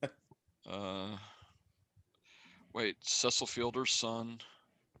 Wait, Cecil Fielder's son.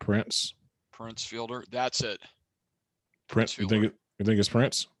 Prince Fielder. That's it. Prince. You think it's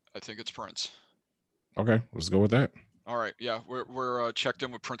Prince? I think it's Prince. Okay, let's go with that. All right. Yeah, we're checked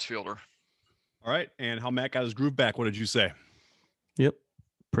in with Prince Fielder. All right. And how Matt got his groove back. What did you say? Yep.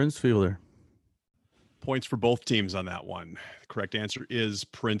 Prince Fielder. Points for both teams on that one. The correct answer is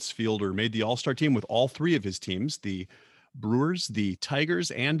Prince Fielder. Made the All-Star team with all 3 of his teams, the Brewers, the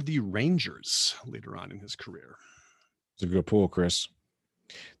Tigers, and the Rangers later on in his career. It's a good pull, Chris.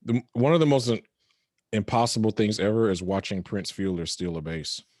 One of the most impossible things ever is watching Prince Fielder steal a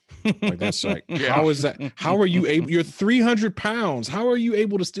base. Like that's like, how is that? How are you able? You're 300 pounds. How are you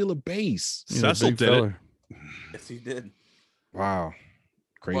able to steal a base? Cecil did it. Yes, he did. Wow,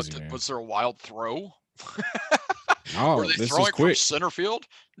 crazy. Man. Was there a wild throw? Oh, were they throwing from center field?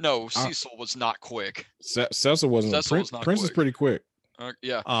 No, Cecil was not quick. Cecil wasn't. Prince is pretty quick.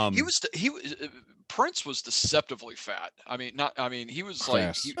 Yeah, he was. Prince was deceptively fat. He was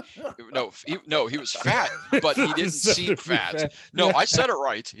like, he was fat, but he didn't seem fat. No, I said it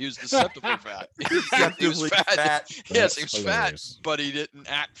right. He was deceptively fat. He was fat. Yes, he was fat, but he didn't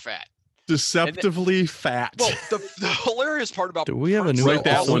act fat. Deceptively fat. Well, the hilarious part about Do we have a Prince new Write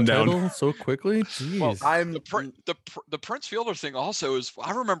that also- one down. title so quickly? Jeez. I'm the Prince Fielder thing also is.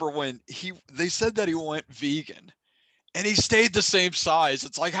 I remember when they said that he went vegan, and he stayed the same size.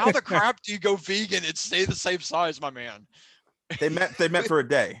 It's like, how the crap do you go vegan and stay the same size, my man? they met for a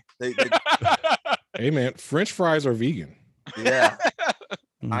day. They Hey man, French fries are vegan. yeah.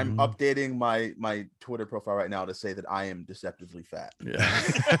 I'm Mhm. updating my Twitter profile right now to say that I am deceptively fat.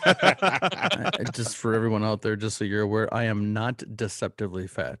 Yeah. Just for everyone out there, just so you're aware, I am not deceptively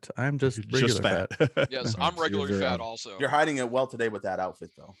fat. I'm just regular Just fat. Yes, Mhm. I'm So you're regularly very fat odd. also. You're hiding it well today with that outfit,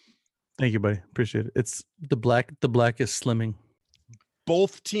 though. Thank you, buddy. Appreciate it. It's the black. The black is slimming.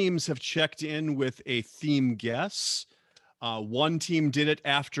 Both teams have checked in with a theme guess. One team did it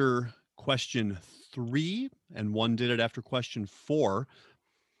after question 3, and one did it after question 4.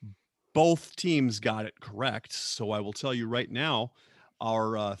 Both teams got it correct. So I will tell you right now,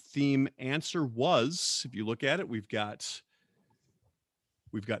 our theme answer was, if you look at it, we've got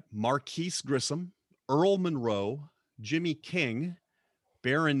Marquise Grissom, Earl Monroe, Jimmy King,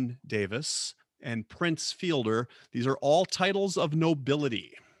 Baron Davis, and Prince Fielder. These are all titles of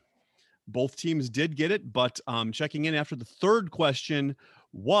nobility. Both teams did get it, but checking in after the third question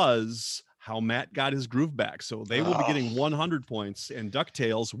was how Matt got his groove back. So they will be getting 100 points, and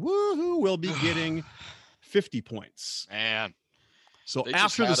DuckTales, woohoo, will be getting 50 points. Man, So they just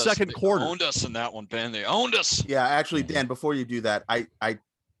after the had us. second They quarter, owned us in that one, Ben. They owned us. Yeah, actually, Dan, before you do that, I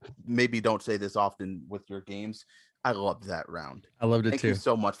maybe don't say this often with your games. I loved that round. I loved it Thank too. you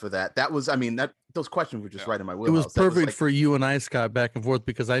so much for that. That was, I mean, those questions were just Yeah. right in my It wheelhouse. was That perfect like- for you and I, Scott, back and forth,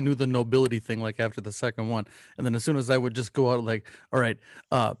 because I knew the nobility thing like after the second one, and then as soon as I would just go out like, all right,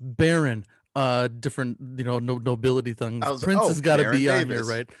 Baron, different, nobility things. I was, Prince oh, has got to Baron be on here, Davis.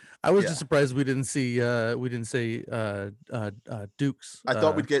 right? I was Yeah. just surprised we didn't say Dukes. I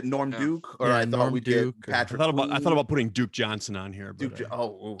thought we'd get Norm yeah. Duke, or Yeah, I thought Norm we'd Duke, get Patrick. I thought Ooh, about putting Duke Johnson on here. But, Duke.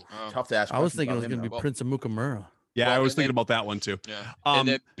 Oh. Tough to ask. I was questions thinking it about was him, going to be though. Well- Prince of Mukamura. yeah, Well, I was and thinking then- about that one too. Yeah. Um, And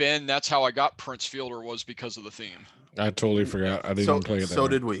then, Ben, that's how I got Prince Fielder, was because of the theme. I totally forgot. I didn't So even play it. so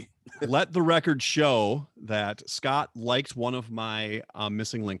did we. Let the record show that Scott liked one of my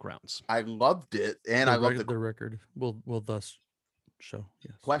missing link rounds. I loved it, and I loved the record. Will thus show.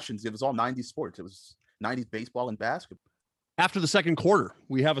 Yes. questions. It was all 90s sports. It was 90s baseball and basketball. After the second quarter,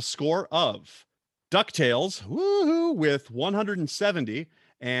 we have a score of DuckTales, woohoo, with 170,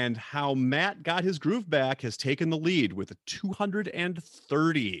 and how Matt got his groove back has taken the lead with a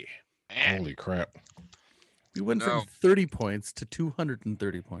 230. Man, Holy crap. We went No. from 30 points to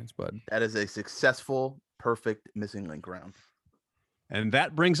 230 points, bud. That is a successful, perfect missing link round. And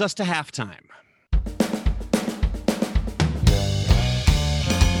that brings us to halftime.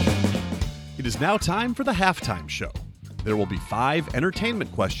 It is now time for the halftime show. There will be 5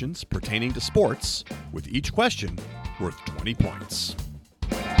 entertainment questions pertaining to sports, with each question worth 20 points.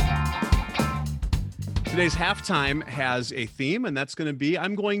 Today's halftime has a theme, and that's going to be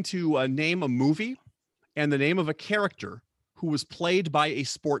I'm going to name a movie and the name of a character who was played by a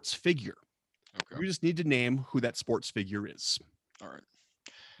sports figure. okay. We just need to name who that sports figure is. All right.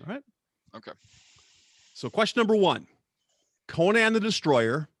 All right. Okay. So, question number 1, Conan the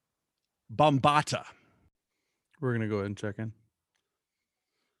Destroyer, Bombata. We're going to go ahead and check in.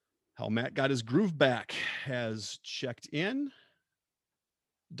 How Matt got his groove back has checked in.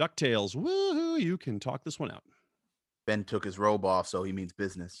 DuckTales, woohoo! You can talk this one out. Ben took his robe off, so he means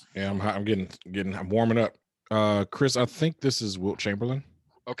business. Yeah, I'm warming up. Chris, I think this is Wilt Chamberlain.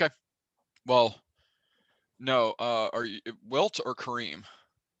 Okay. Well, no. Are you Wilt or Kareem?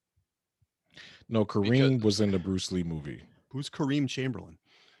 No, Kareem was in the Bruce Lee movie. Who's Kareem Chamberlain?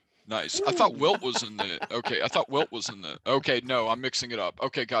 Nice. I thought Wilt was in the. Okay. I thought Wilt was in the. Okay. No, I'm mixing it up.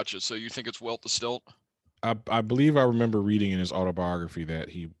 Okay. Gotcha. So you think it's Wilt the Stilt? I believe I remember reading in his autobiography that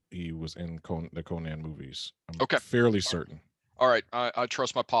he was in the Conan movies. I'm Okay. fairly certain. All right. I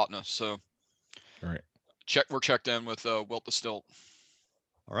trust my partner. So All right. we're checked in with Wilt the Stilt.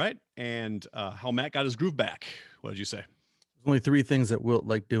 All right. And how Matt got his groove back. What did you say? There's only 3 things that Wilt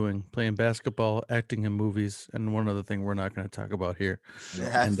liked doing: playing basketball, acting in movies, and one other thing we're not going to talk about here. It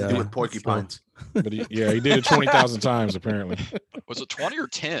has And, to do uh, with porcupines. But he did it 20,000 times apparently. Was it 20 or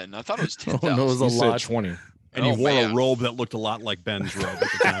 10? I thought it was 10. Oh, no, it was He a said lot. 20. And Oh, he wore man. a robe that looked a lot like Ben's robe at the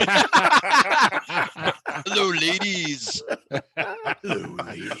time. Hello, ladies. Hello,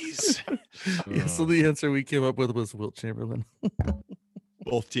 ladies. Yeah, so the answer we came up with was Wilt Chamberlain.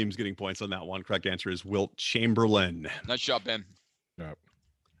 Both teams getting points on that one. Correct answer is Wilt Chamberlain. Nice job, Ben.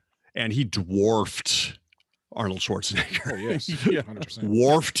 And he dwarfed Arnold Schwarzenegger. Oh yes, Yeah. 100%.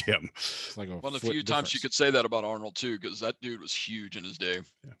 Dwarfed him. It's like a One of the foot few times you difference. could say that about Arnold too, because that dude was huge in his day.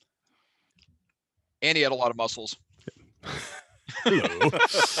 And he had a lot of muscles. Hello.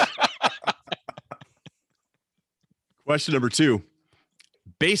 Question number 2.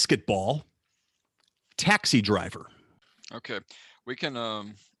 Basketball. Taxi driver. Okay, we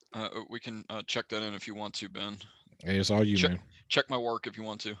can check that in if you want to, Ben. Hey, it's all you, man. Check my work if you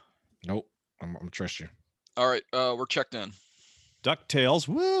want to. Nope. I'm trust you. All right, we're checked in. DuckTales,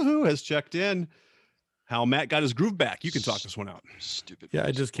 woohoo, has checked in. How Matt got his groove back. You can talk this one out. Stupid. Yeah,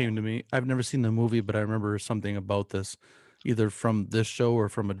 it just came to me. I've never seen the movie, but I remember something about this, either from this show or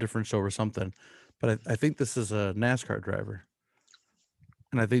from a different show or something. But I think this is a NASCAR driver.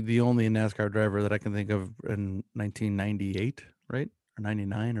 And I think the only NASCAR driver that I can think of in 1998, right? Or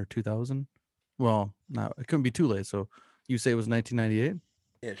 99 or 2000. Well, no, it couldn't be too late. So you say it was 1998?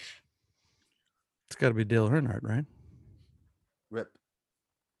 Ish. It's got to be Dale Earnhardt, right? Rip.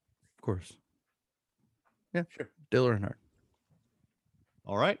 Of course. Yeah, Sure. Dale Earnhardt.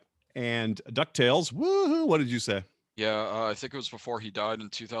 All right. And DuckTales, woohoo, what did you say? Yeah, I think it was before he died in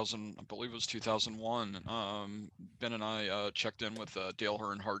 2000. I believe it was 2001. Ben and I checked in with Dale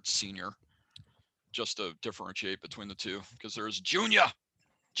Earnhardt Sr. just to differentiate between the two, because there's Junior.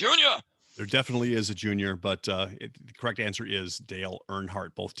 There definitely is a junior, but the correct answer is Dale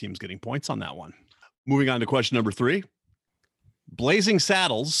Earnhardt. Both teams getting points on that one. Moving on to question number 3. Blazing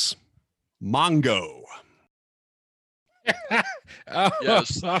Saddles, Mongo.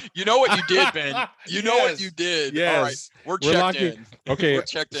 Yes. You know what you did, Ben. You know what you did. Yes. All right. We're checked in. Okay. We're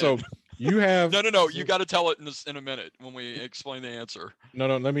checked so in. you have No. You got to tell it in a minute when we explain the answer.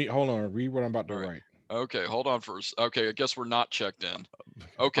 no. Let me hold on. Read what I'm about to write. Okay, hold on first. Okay, I guess we're not checked in.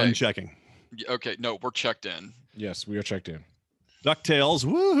 Okay. Unchecking. Okay, no, we're checked in. Yes, we are checked in. DuckTales,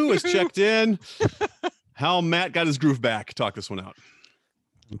 woohoo, is checked in. How Matt got his groove back. Talk this one out.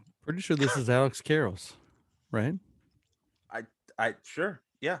 Pretty sure this is Alex Karros, right? I sure.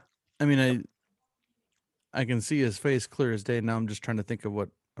 Yeah. I mean, I can see his face clear as day. Now I'm just trying to think of what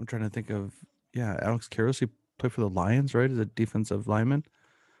I'm trying to think of. Yeah, Alex Karros, he played for the Lions, right? As a defensive lineman.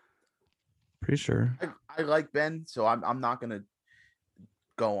 Pretty sure. I like Ben, so I'm not gonna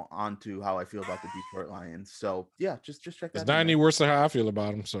go on to how I feel about the Detroit Lions. So yeah, just check that. It's not any worse than how I feel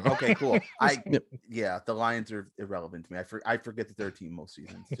about him. So okay, cool. Yep. Yeah, the Lions are irrelevant to me. I forget that they're a team most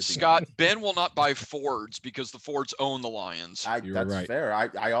seasons. Scott, Ben will not buy Fords because the Fords own the Lions. That's right. Fair.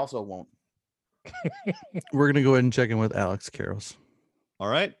 I also won't. We're gonna go ahead and check in with Alex Karros. All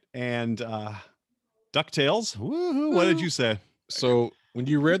right. And DuckTales, woohoo, what did you say? So when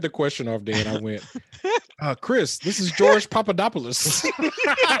you read the question off, Dan, I went, Chris, this is George Papadopoulos.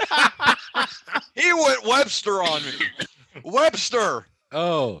 He went Webster on me. Webster.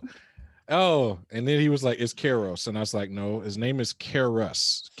 Oh. And then he was like, it's Karros. And I was like, no, his name is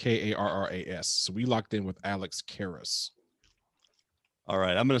Karras, Karras. So we locked in with Alex Karras. All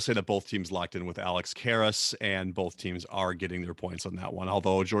right. I'm going to say that both teams locked in with Alex Karras, and both teams are getting their points on that one.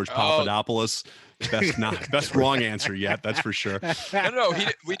 Although George Papadopoulos, best wrong answer yet. That's for sure. No,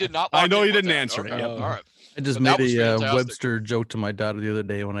 we did not. I know you didn't answer it. Okay. Yep. All right. I just made a Webster joke to my daughter the other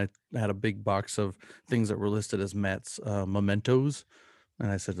day when I had a big box of things that were listed as Matt's mementos. And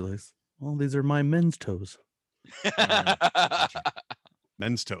I said, well, these are my men's toes.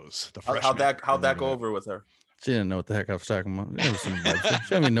 Men's toes. The How'd that go over with her? She didn't know what the heck I was talking about. It was some Webster. She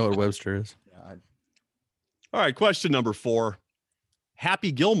didn't even know what Webster is. Yeah, All right. Question number 4.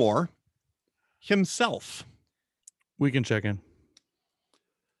 Happy Gilmore himself. We can check in.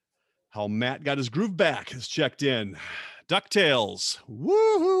 How Matt got his groove back is checked in. DuckTales,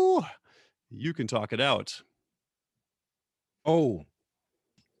 woohoo! You can talk it out. Oh,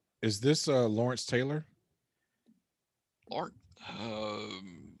 is this Lawrence Taylor? Lord.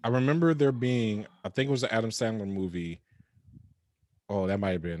 I remember there being, I think it was an Adam Sandler movie. Oh, that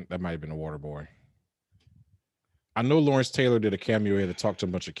might have been a Water Boy. I know Lawrence Taylor did a cameo here to talk to a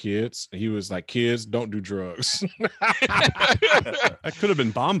bunch of kids. He was like, kids, don't do drugs. That could have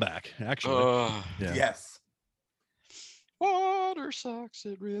been Bomback, actually. Yeah. Yes. Water sucks.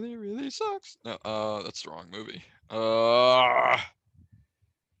 It really, really sucks. No, that's the wrong movie.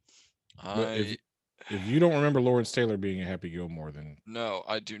 If you don't remember Lawrence Taylor being in Happy Gilmore, then no,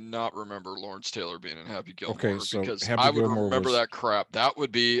 I do not remember Lawrence Taylor being in Happy Gilmore. Okay, so because Happy I would Gilmore remember was- that crap. That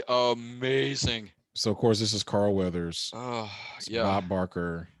would be amazing. so of course this is Carl Weathers. It's Yeah. Bob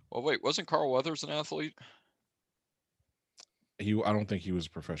Barker. Well, wait, wasn't Carl Weathers an athlete? I don't think he was a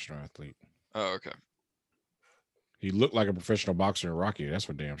professional athlete. Oh, okay. He looked like a professional boxer in Rocky. That's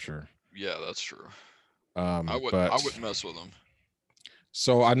for damn sure. Yeah, that's true. I I wouldn't mess with him.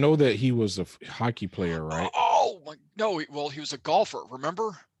 So I know that he was a hockey player, right? Oh my no, he was a golfer,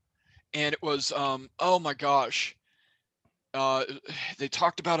 remember? And it was oh my gosh. They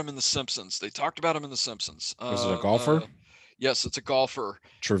talked about him in The Simpsons. Was it a golfer? Yes, it's a golfer.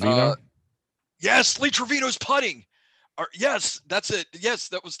 Trevino? Yes, Lee Trevino's putting. Yes, that's it. Yes,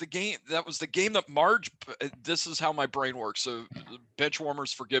 that was the game. That was the game that Marge. This is how my brain works. So, bench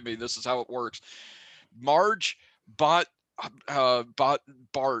warmers, forgive me. This is how it works. Marge bought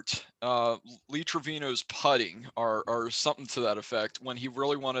Bart Lee Trevino's putting or something to that effect when he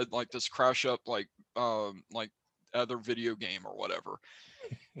really wanted like this crash up like other video game or whatever.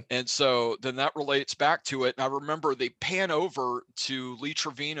 And so then that relates back to it. And I remember they pan over to Lee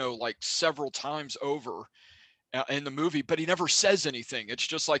Trevino like several times over in the movie, but he never says anything. It's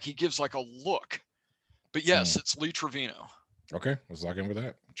just like he gives like a look. But yes, it's Lee Trevino. Okay, let's lock in with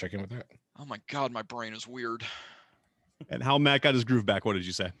that. Check in with that. Oh my God, my brain is weird. And how Matt got his groove back, what did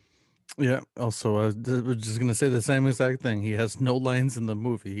you say? Yeah. Also, I was just gonna say the same exact thing. He has no lines in the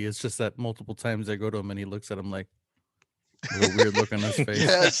movie. It's just that multiple times I go to him and he looks at him like with a weird look on his face.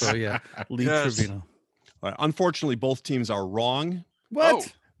 Yes. So yeah, Lee Trevino. All right. Unfortunately, both teams are wrong. What? Oh.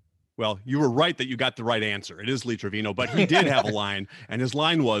 Well, you were right that you got the right answer. It is Lee Trevino, but he did have a line, and his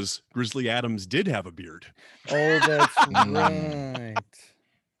line was Grizzly Adams did have a beard. Oh, that's right.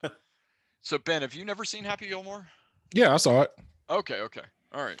 So Ben, have you never seen Happy Gilmore? Yeah, I saw it. Okay.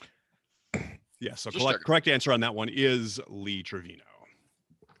 All right. Yeah, so Just checking. correct answer on that one is Lee Trevino.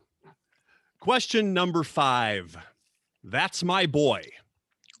 Question number 5. That's my boy,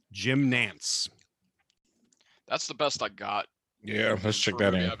 Jim Nance. That's the best I got. Yeah, let's check for a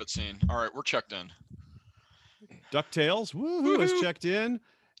that movie I in. haven't seen. All right, we're checked in. DuckTales, woohoo, is checked in.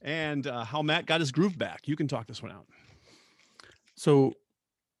 And how Matt got his groove back. You can talk this one out. So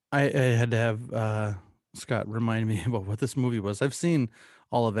I had to have Scott remind me about what this movie was. I've seen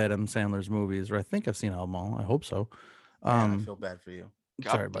all of Adam Sandler's movies, or I think I've seen them all. I hope so. Man, I feel bad for you.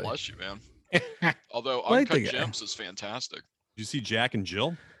 God Sorry, buddy. bless you, man. Although Like the Uncut guy. Gems is fantastic. Did you see Jack and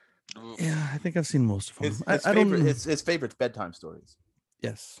Jill? Ooh. Yeah, I think I've seen most of them. His favorite's bedtime stories.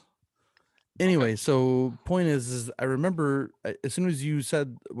 Yes. Anyway, so point is I remember as soon as you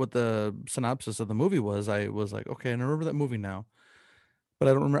said what the synopsis of the movie was, I was like, okay, I remember that movie now. But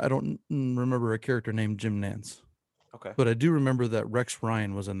I don't remember a character named Jim Nance. Okay. But I do remember that Rex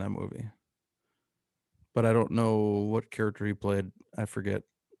Ryan was in that movie. But I don't know what character he played. I forget.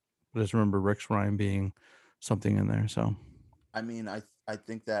 But I just remember Rex Ryan being something in there. So I mean, I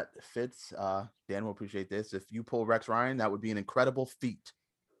think that fits. Dan will appreciate this. If you pull Rex Ryan, that would be an incredible feat.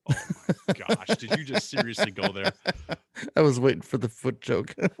 Oh my gosh, did you just seriously go there? I was waiting for the foot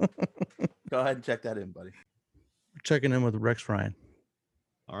joke. Go ahead and check that in, buddy. Checking in with Rex Ryan.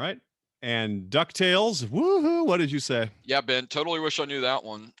 All right. And DuckTales, woohoo, what did you say? Yeah, Ben, totally wish I knew that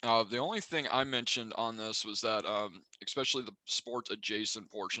one. The only thing I mentioned on this was that, especially the sports adjacent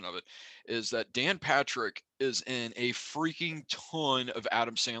portion of it, is that Dan Patrick is in a freaking ton of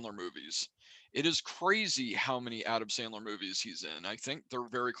Adam Sandler movies. It is crazy how many Adam Sandler movies he's in. I think they're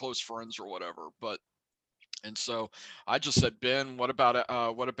very close friends or whatever. And so I just said, Ben, what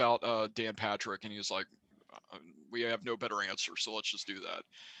about Dan Patrick? And he was like, we have no better answer, so let's just do that.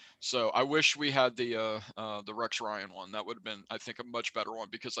 So I wish we had the Rex Ryan one. That would have been, I think, a much better one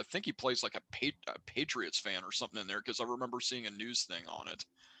because I think he plays like a Patriots fan or something in there because I remember seeing a news thing on it.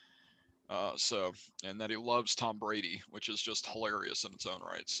 And that he loves Tom Brady, which is just hilarious in its own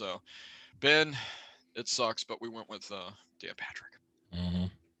right. So, Ben, it sucks, but we went with Dan Patrick. Mm-hmm.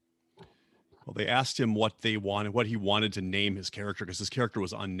 Well, they asked him what he wanted to name his character because his character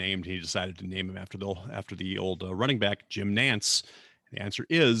was unnamed. He decided to name him after the old running back, Jim Nance. The answer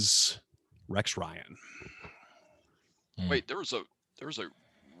is Rex Ryan. Wait, there was a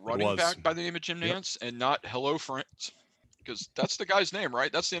running back by the name of Jim Nance and not Hello Friends, because that's the guy's name,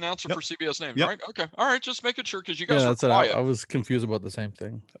 right? That's the announcer for CBS Names, right? Okay, all right, just making sure because you guys were quiet. I was confused about the same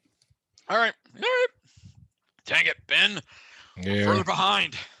thing. All right. Dang it, Ben. Yeah. Further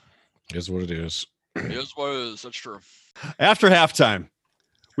behind. Is what it is. It is what it is. That's true. After halftime,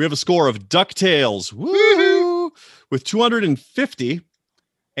 we have a score of DuckTales, woohoo, with 250,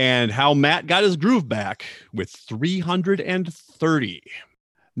 and how Matt got his groove back with 330.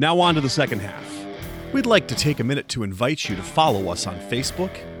 Now on to the second half. We'd like to take a minute to invite you to follow us on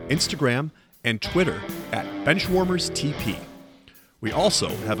Facebook, Instagram, and Twitter at BenchwarmersTP. We also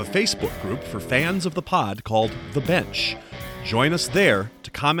have a Facebook group for fans of the pod called The Bench. Join us there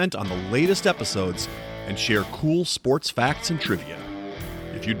to comment on the latest episodes and share cool sports facts and trivia.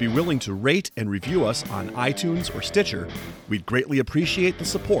 If you'd be willing to rate and review us on iTunes or Stitcher, we'd greatly appreciate the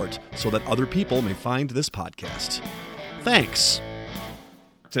support so that other people may find this podcast. Thanks.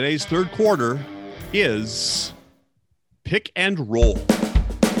 Today's third quarter is Pick and Roll.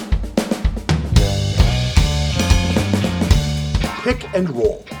 Pick and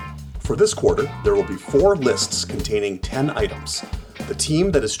roll. For this quarter, there will be 4 lists containing 10 items. The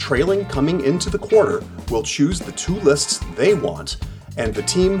team that is trailing coming into the quarter will choose the 2 lists they want, and the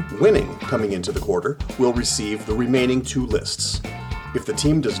team winning coming into the quarter will receive the remaining 2 lists. If the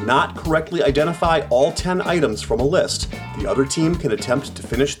team does not correctly identify all 10 items from a list, the other team can attempt to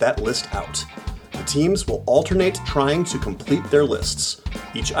finish that list out. The teams will alternate trying to complete their lists.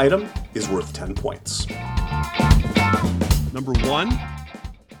 Each item is worth 10 points. Number 1,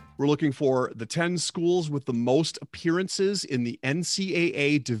 we're looking for the 10 schools with the most appearances in the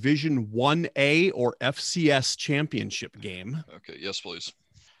NCAA Division 1A or FCS championship game. Okay, yes, please.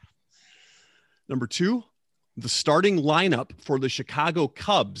 Number 2, the starting lineup for the Chicago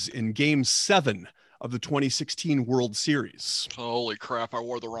Cubs in Game 7 of the 2016 World Series. Holy crap, I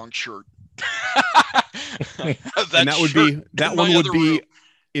wore the wrong shirt. And that one would be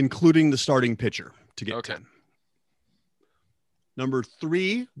including the starting pitcher to get 10. Number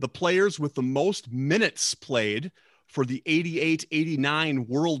 3, the players with the most minutes played for the 88-89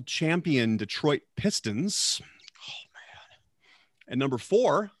 world champion Detroit Pistons. Oh, man. And number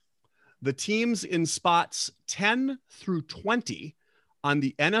 4, the teams in spots 10 through 20 on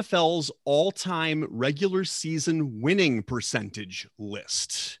the NFL's all-time regular season winning percentage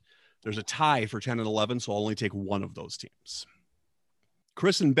list. There's a tie for 10 and 11, so I'll only take one of those teams.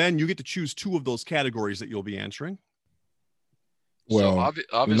 Chris and Ben, you get to choose 2 of those categories that you'll be answering. Well, so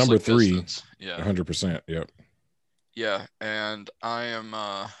obviously number 3, Pistons. Yeah, 100%. Yep. Yeah, and I am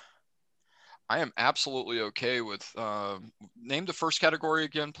absolutely okay with. Name the first category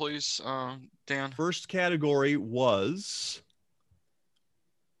again, please, Dan. First category was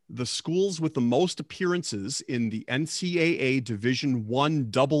the schools with the most appearances in the NCAA Division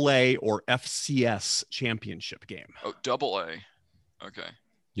 1 AA or FCS championship game. Oh, AA. Okay.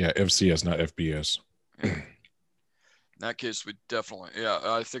 Yeah, FCS, not FBS. Yeah. In that case, we definitely,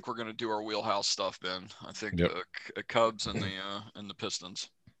 I think we're going to do our wheelhouse stuff, Ben. I think the Cubs and the Pistons.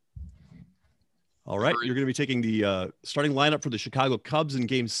 All right, you're going to be taking the starting lineup for the Chicago Cubs in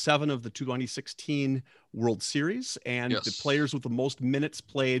Game 7 of the 2016 World Series, and the players with the most minutes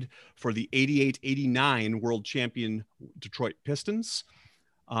played for the 88-89 World Champion Detroit Pistons.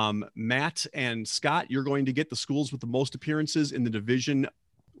 Matt and Scott, you're going to get the schools with the most appearances in the Division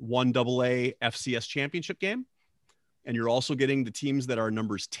 1 AA FCS championship game. And you're also getting the teams that are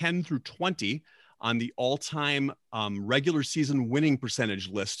numbers 10 through 20 on the all-time regular season winning percentage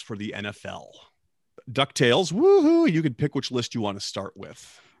list for the NFL. DuckTales, woohoo! You could pick which list you want to start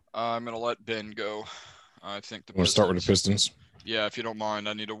with. I'm going to let Ben go. I think the Want to start with the Pistons? Yeah, if you don't mind,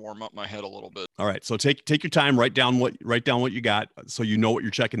 I need to warm up my head a little bit. All right, so take your time, write down what you got, so you know what you're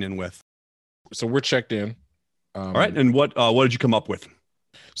checking in with. So we're checked in. All right, and what did you come up with?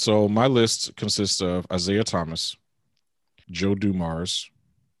 So my list consists of Isaiah Thomas, Joe Dumars,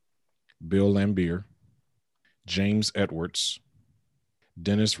 Bill Laimbeer, James Edwards,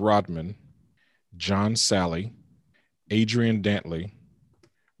 Dennis Rodman, John Sally, Adrian Dantley,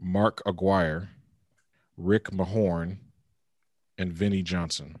 Mark Aguirre, Rick Mahorn, and Vinnie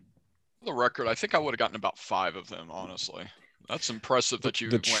Johnson. For the record, I think I would have gotten about 5 of them, honestly. That's impressive that you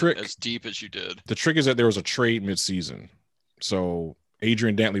went as deep as you did. The trick is that there was a trade midseason. So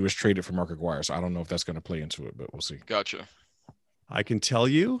Adrian Dantley was traded for Mark Aguirre. So I don't know if that's going to play into it, but we'll see. Gotcha. I can tell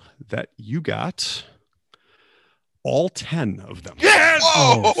you that you got all 10 of them. Yes!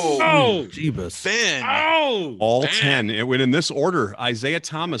 Oh, Jeebus. Ben. Oh! All 10. It went in this order. Isaiah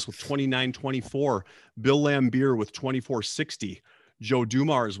Thomas with 29.24. Bill Laimbeer with 24.60. Joe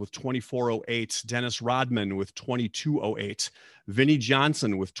Dumars with 24.08. Dennis Rodman with 22.08. Vinnie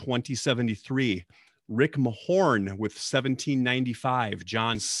Johnson with 20.73. Rick Mahorn with 17.95.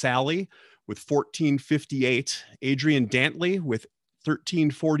 John Sally with 14.58. Adrian Dantley with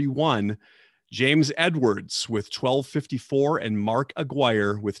 13.41. James Edwards with 12.54 and Mark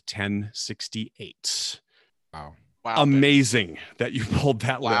Aguirre with 10.68. Wow. Amazing that you pulled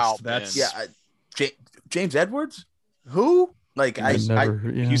that list. That's James Edwards? Who? Like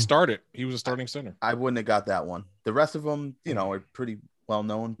he started. He was a starting center. I wouldn't have got that one. The rest of them, are pretty well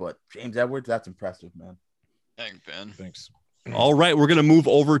known, but James Edwards, that's impressive, man. Thanks, Ben. Thanks. All right, we're going to move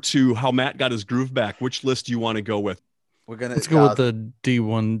over to how Matt got his groove back. Which list do you want to go with? Let's go with the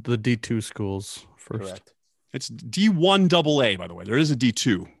D1, the D2 schools first. Correct. It's D1 AA, by the way. There is a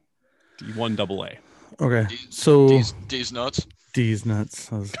D2. D1 AA. Okay. So D's nuts. D's nuts.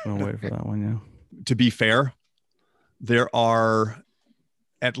 I was going to wait for that one, yeah. To be fair, there are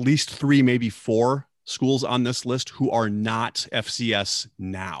at least 3, maybe 4 schools on this list who are not FCS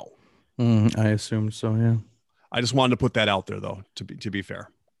now. I assumed so, yeah. I just wanted to put that out there, though, to be fair.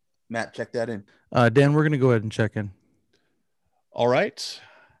 Matt, check that in. Dan, we're going to go ahead and check in. All right.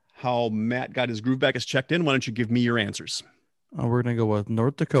 How Matt got his groove back is checked in. Why don't you give me your answers? We're going to go with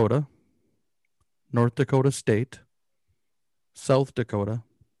North Dakota, North Dakota State, South Dakota,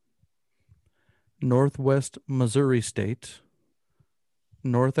 Northwest Missouri State,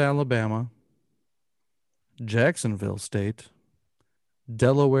 North Alabama, Jacksonville State,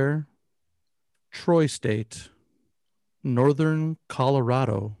 Delaware, Troy State, Northern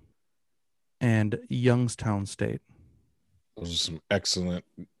Colorado, and Youngstown State. Those are some excellent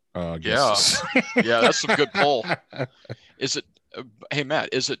Yeah. guesses. Yeah, that's some good pull. Is it, hey, Matt,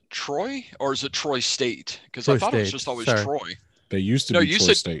 is it Troy or is it Troy State? Because I Troy thought it was State, just always sorry. Troy. They used to No, be you Troy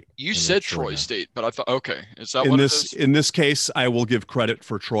said State. you and they're said Troy now. State, but I thought, okay, is that In what this it is? in this case, I will give credit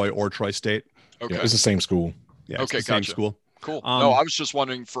for Troy or Troy State. Okay, Yeah, it's the same school. Yeah, it's Okay, the same gotcha. school. cool. No, I was just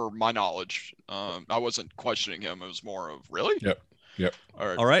wondering for my knowledge. I wasn't questioning him. It was more of really. Yep. All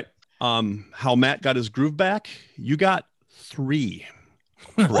right. All right. How Matt got his groove back? You got 3.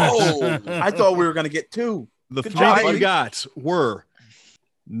 Whoa. I thought we were going to get 2. The Good 3 job, that you buddy. got were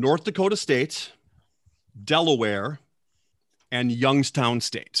North Dakota State, Delaware, and Youngstown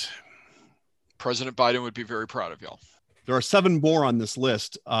State. President Biden would be very proud of y'all. There are 7 more on this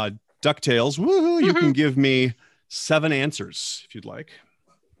list. DuckTales, woohoo! You can give me 7 answers if you'd like.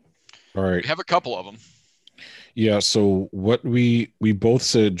 All right. We have a couple of them. Yeah. So what we both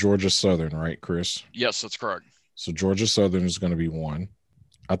said Georgia Southern, right, Chris? Yes, that's correct. So Georgia Southern is going to be 1.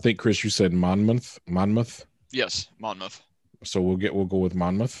 I think Chris, you said Monmouth. Yes, Monmouth. So we'll go with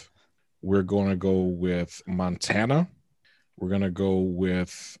Monmouth. We're going to go with Montana. We're going to go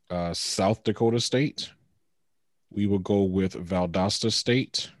with South Dakota State. We will go with Valdosta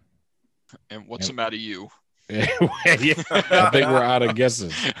State. And what's the matter, you? I think we're out of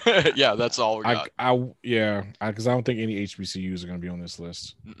guesses. Yeah, that's all we got. Because I don't think any HBCUs are going to be on this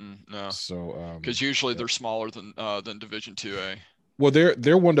list. No, So because usually they're smaller than Division 2A. well, they're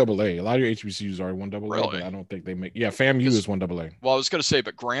 1AA. A lot of your HBCUs are 1AA, Really? but I don't think they make. Yeah, FAMU is 1AA. Well, I was going to say,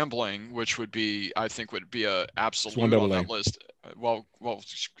 but Grambling, which would be, I think, would be a absolute on that list. Well,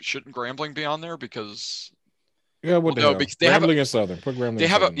 shouldn't Grambling be on there because? Yeah, what the hell? because they haven't. Grambling and Southern. Put Grambling. They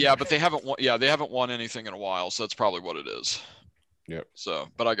and haven't, Southern yeah, on but they haven't won. Yeah, they haven't won anything in a while, so that's probably what it is. Yep. So,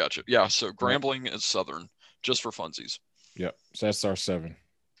 but I got you. Yeah, so Grambling is Southern, just for funsies. Yep. So that's our 7.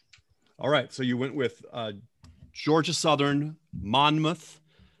 All right. So you went with Georgia Southern, Monmouth,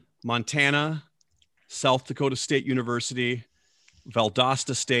 Montana, South Dakota State University,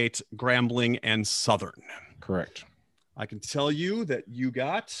 Valdosta State, Grambling, and Southern. Correct. I can tell you that you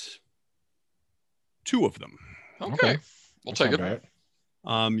got 2 of them. Okay. We'll take it.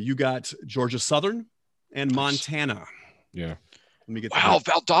 You got Georgia Southern and Montana. Yeah. Let me get Wow,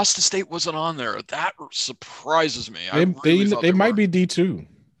 Valdosta State wasn't on there. That surprises me. They might be D2.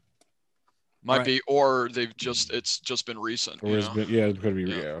 Might be, or it's just been recent. Or it's going to be.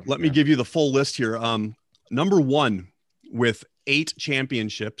 Yeah. Let me give you the full list here. Number 1 with 8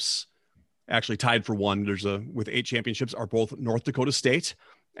 championships, actually tied for 1. With 8 championships are both North Dakota State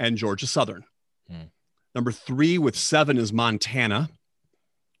and Georgia Southern. Number 3 with 7 is Montana.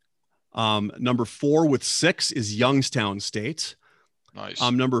 Number 4 with 6 is Youngstown State. Nice.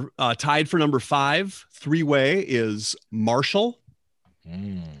 Tied for number 5, 3-way is Marshall,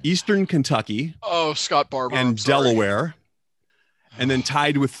 Eastern Kentucky. Oh, Scott Barber and Delaware. And then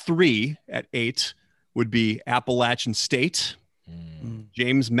tied with 3 at 8 would be Appalachian State,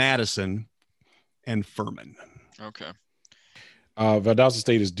 James Madison, and Furman. Okay. Valdosta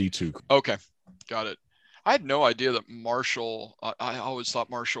State is D2. Okay, got it. I had no idea that Marshall. I always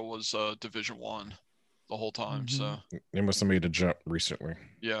thought Marshall was Division 1 the whole time. So They must have made a jump recently.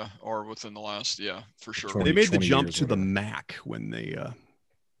 yeah, or within the last, for sure. 20, They made the 20 jump years, to the whatever. MAC when they.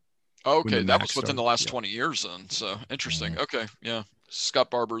 Okay, when the that MAC was within the started, last yeah. 20 years then. So interesting. Okay, yeah. Scott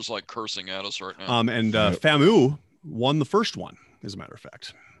Barber's like cursing at us right now. And FAMU won the first one, as a matter of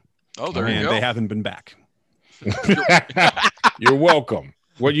fact. Oh, there you And go. they haven't been back. You're welcome.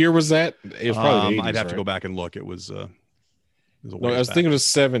 What year was that? It was probably the 80s, I'd have to right? go back and look. It was. No, I was thinking of the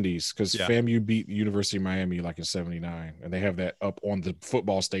 70s because FAMU beat University of Miami like in 79, and they have that up on the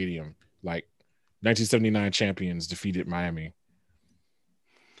football stadium. Like 1979 champions defeated Miami.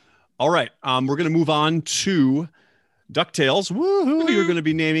 All right. We're going to move on to DuckTales. Woohoo! You're going to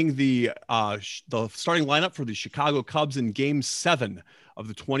be naming the starting lineup for the Chicago Cubs in Game 7 of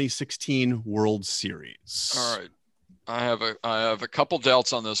the 2016 World Series. All right. I have a couple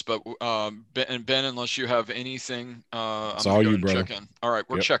doubts on this, but Ben, unless you have anything, It's I'm all going you, to brother. check in. All right,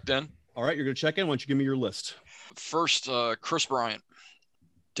 we're checked in. All right, you're going to check in. Why don't you give me your list? First, Chris Bryant,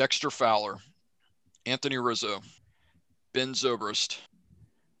 Dexter Fowler, Anthony Rizzo, Ben Zobrist,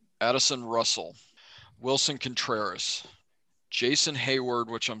 Addison Russell, Wilson Contreras, Jason Hayward,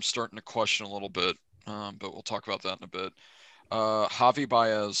 which I'm starting to question a little bit, but we'll talk about that in a bit. Javi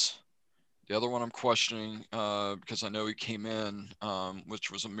Baez. The other one I'm questioning because I know he came in,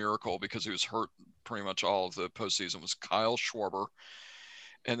 which was a miracle because he was hurt pretty much all of the postseason, was Kyle Schwarber.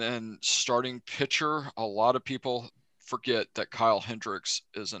 And then starting pitcher, a lot of people forget that Kyle Hendricks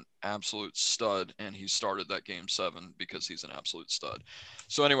is an absolute stud, and he started that game 7 because he's an absolute stud.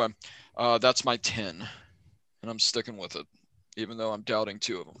 So anyway, that's my 10, and I'm sticking with it, even though I'm doubting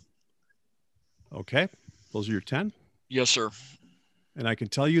 2 of them. Okay. Those are your 10? Yes, sir. And I can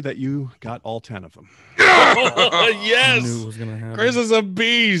tell you that you got all 10 of them. I knew Yes. it was gonna happen. Chris is a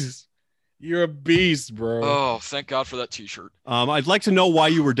beast. You're a beast, bro. Oh, thank God for that T-shirt. I'd like to know why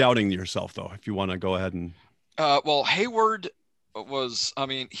you were doubting yourself, though, if you want to go ahead and. Well, Hayward was,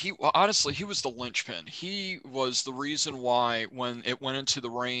 honestly, he was the linchpin. He was the reason why when it went into the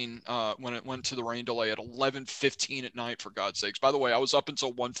rain, delay at 11:15 at night, for God's sakes. By the way, I was up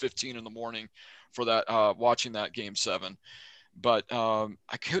until 1:15 in the morning for that, watching that game 7. But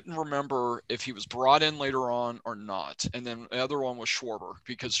I couldn't remember if he was brought in later on or not. And then the other one was Schwarber,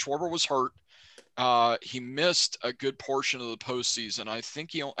 because Schwarber was hurt. He missed a good portion of the postseason. I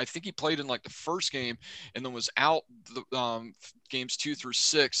think he played in like the first game and then was out the games 2 through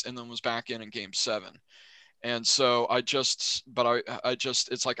 6 and then was back in game 7. And so it's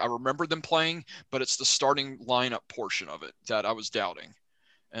like I remember them playing, but it's the starting lineup portion of it that I was doubting.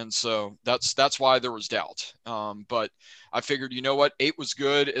 And so that's why there was doubt. But I figured, you know what, 8 was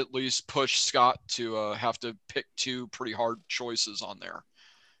good. At least push Scott to have to pick 2 pretty hard choices on there.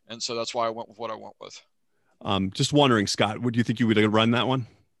 And so that's why I went with what I went with. Just wondering, Scott, would you think you would have run that one?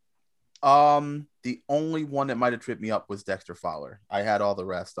 The only one that might have tripped me up was Dexter Fowler. I had all the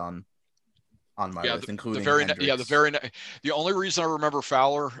rest on my list, including the only reason I remember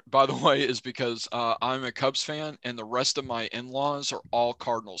Fowler, by the way, is because I'm a Cubs fan and the rest of my in-laws are all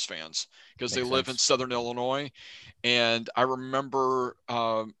Cardinals fans because they live in Southern Illinois. And I remember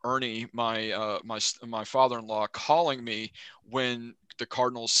Ernie, my father-in-law, calling me when the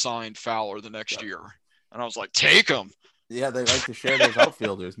Cardinals signed Fowler the next year, and I was like, take him. Yeah, they like to share those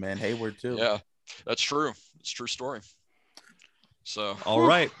outfielders, man. Hayward too. Yeah, that's true. It's a true story. So all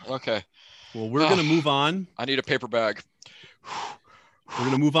right, okay. Well, we're going to move on. I need a paper bag. We're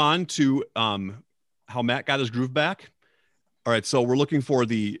going to move on to how Matt got his groove back. All right, so we're looking for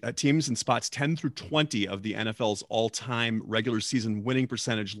the teams in spots 10 through 20 of the NFL's all-time regular season winning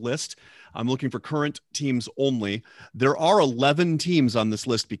percentage list. I'm looking for current teams only. There are 11 teams on this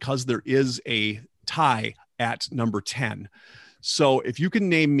list because there is a tie at number 10. So if you can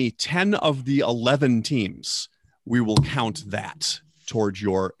name me 10 of the 11 teams, we will count that towards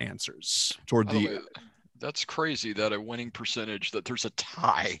your answers. That's crazy that a winning percentage, that there's a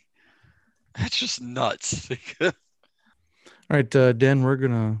tie. That's just nuts. All right, Dan, we're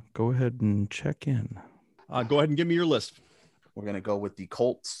going to go ahead and check in. Go ahead and give me your list. We're going to go with the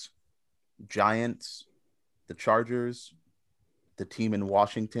Colts, Giants, the Chargers, the team in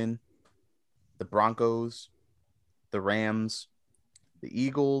Washington, the Broncos, the Rams, the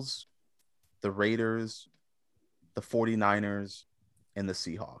Eagles, the Raiders, the 49ers, and the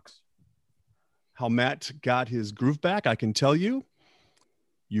Seahawks. How Matt got his groove back, I can tell you.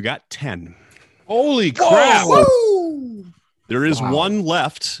 You got 10. Holy crap. Woo! There is one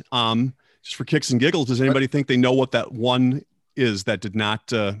left. Just for kicks and giggles, does anybody think they know what that one is that did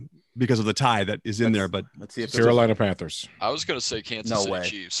not, because of the tie that is in there? But let's see if Carolina Panthers. I was going to say Kansas City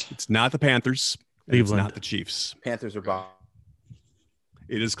Chiefs. It's not the Panthers. It's not the Chiefs. Panthers are bottom.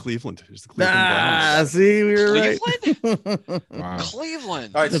 It is Cleveland. It's the Cleveland Browns. See, we were right. Wow.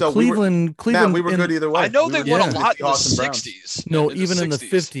 Cleveland. All right, so Cleveland, we were good either way. I know they won a lot in the Browns. 60s. No, even in the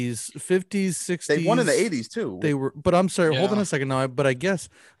 50s, 60s. They won in the 80s too. They were, but I'm sorry, hold on a second now. But I guess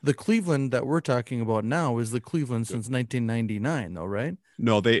the Cleveland that we're talking about now is the Cleveland since 1999, though, right?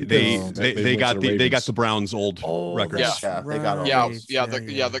 No, they got the Browns' old records. Yeah, they got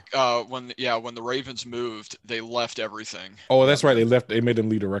all when the Ravens moved, they left everything. Oh, that's right. They made them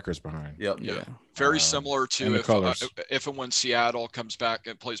leave the records behind. Yep. Yeah. Very similar to if and when Seattle comes back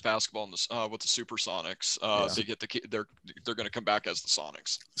and plays basketball with the Supersonics, they're going to come back as the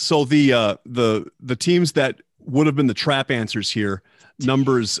Sonics. So the teams that would have been the trap answers here,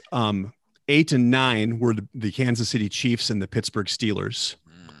 numbers 8 and 9 were the Kansas City Chiefs and the Pittsburgh Steelers.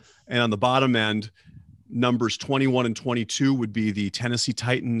 And on the bottom end, numbers 21 and 22 would be the Tennessee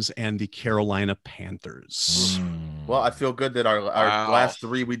Titans and the Carolina Panthers. Well, I feel good that our last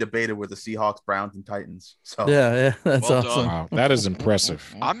 3 we debated were the Seahawks, Browns, and Titans. So yeah, that's well awesome. Wow, that is impressive.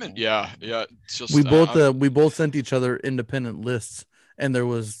 It's just, we both sent each other independent lists And there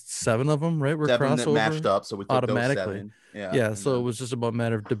was 7 of them, right? Were 7 that matched crossover up, so we took those automatically. 7. Yeah. Yeah, and so it then- was just about a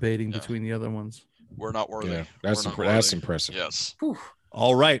matter of debating Yeah. between the other ones. We're not worthy. Yeah, We're that's not that's worthy. impressive. Yes. Whew.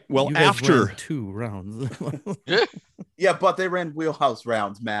 All right. Well, you guys after ran 2 rounds. Yeah, but they ran wheelhouse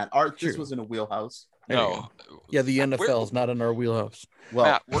rounds, Matt. This True. was in a wheelhouse. There you No. Yeah, the We're- NFL's not in our wheelhouse.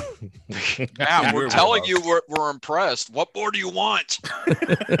 Well, Matt, we're Your telling you wheelhouse. we're impressed. What more do you want?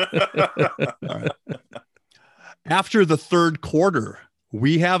 after the third quarter,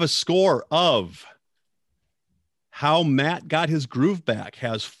 we have a score of How Matt Got His Groove Back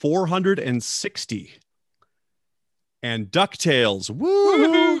has 460. And DuckTales,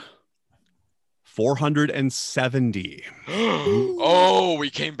 woo, 470. Oh,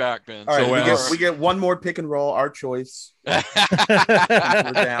 we came back, Ben. all right, So we get one more pick and roll, our choice. We're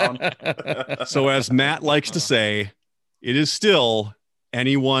down. So as Matt likes to say, it is still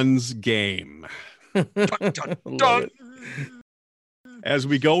anyone's game. Love Dun. it. As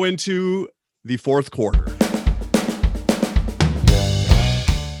we go into the fourth quarter.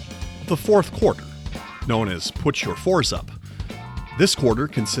 The fourth quarter, known as Put Your Fours Up. This quarter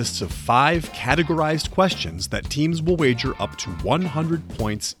consists of 5 categorized questions that teams will wager up to 100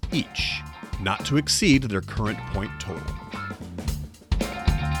 points each, not to exceed their current point total.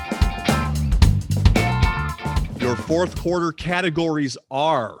 Your fourth quarter categories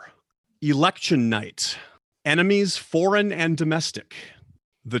are Election Night, Enemies Foreign and Domestic,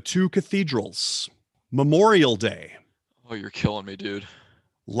 The Two Cathedrals, Memorial Day, Oh, you're killing me, dude.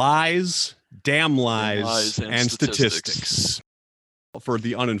 Lies, Damn Lies, Lies and and Statistics. statistics. For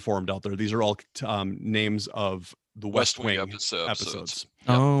the uninformed out there, these are all names of the West Wing episodes.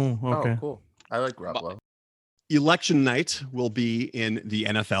 Yep. Oh, okay. Oh, cool. I like Garoppolo. Election Night will be in the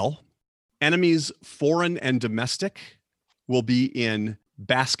NFL. Enemies Foreign and Domestic will be in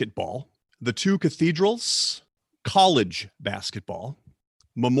basketball. The Two Cathedrals, college basketball.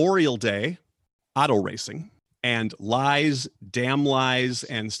 Memorial Day, auto racing. And Lies, Damn Lies,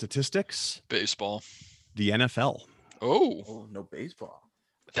 and Statistics, Baseball. the NFL. Oh, Oh, no baseball.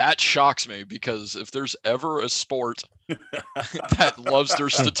 that shocks me because if there's ever a sport that loves their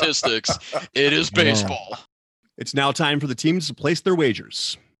statistics, it is No. baseball. It's now time for the teams to place their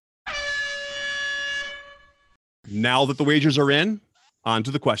wagers. Now that the wagers are in, on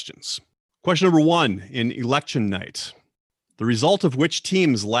to the questions. Question number 1 in Election Night. The result of which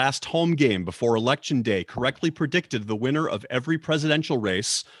team's last home game before Election Day correctly predicted the winner of every presidential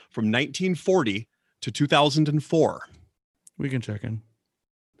race from 1940 to 2004. We can check in.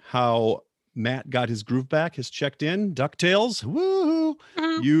 How Matt Got His Groove Back has checked in. DuckTales, woo!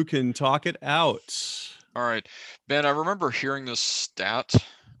 You can talk it out. All right, Ben, I remember hearing this stat,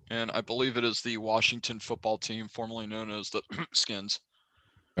 and I believe it is the Washington football team, formerly known as the Skins.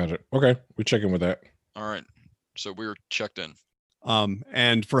 Got it. Okay, we check in with that. All right, so we're checked in.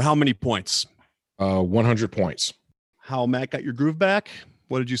 And for how many points? 100 points. How Matt Got Your Groove Back?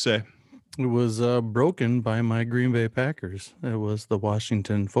 What did you say? It was broken by my Green Bay Packers. It was the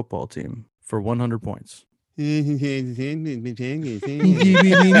Washington football team for 100 points. Dan,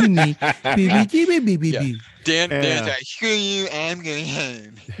 Yeah. screw you, I'm going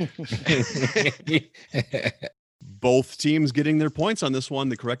home. Both teams getting their points on this one.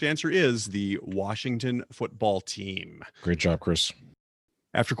 The correct answer is the Washington football team. Great job, Chris.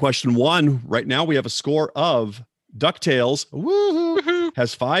 After question 1, right now we have a score of DuckTales Woohoo.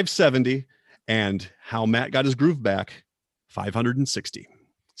 has 570 and How Matt Got His Groove Back 560.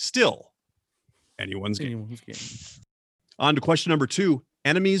 Still anyone's game. Anyone's game. On to question number 2,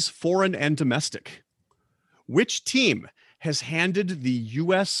 Enemies Foreign and Domestic. Which team has handed the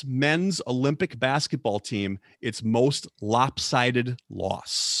U.S. men's Olympic basketball team its most lopsided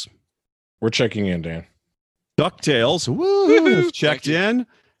loss? We're checking in, Dan. DuckTales, Woohoo. checked Thank you. in.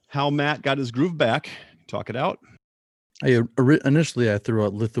 How Matt Got His Groove Back. Talk it out. Initially I threw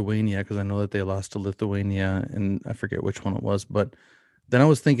out Lithuania because I know that they lost to Lithuania, and I forget which one it was. But then I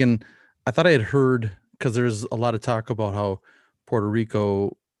was thinking, I thought I had heard, because there's a lot of talk about how Puerto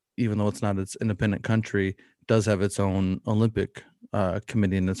Rico, even though it's not its independent country, does have its own Olympic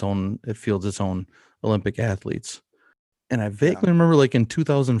committee and it fields its own Olympic athletes. And I vaguely remember, like in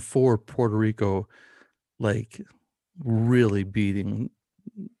 2004, Puerto Rico, like really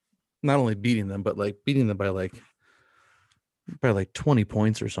not only beating them, but like beating them by like 20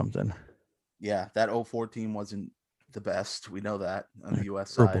 points or something. Yeah, that 04 team wasn't the best. We know that on the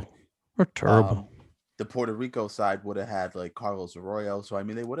U.S. Terrible. side. Or terrible. The Puerto Rico side would have had like Carlos Arroyo. So, I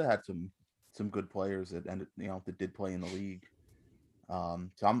mean, they would have had some good players that ended, that did play in the league. So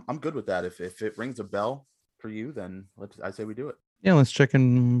I'm good with that. If it rings a bell for you, then I say we do it. Let's check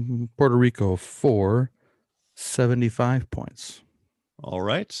in Puerto Rico for 75 points. All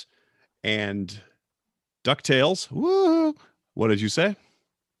right. And DuckTales. Woo! What did you say?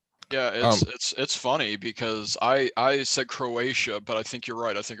 Yeah, it's funny because I said Croatia, but I think you're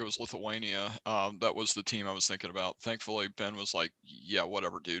right. I think it was Lithuania. That was the team I was thinking about. Thankfully, Ben was like, "Yeah,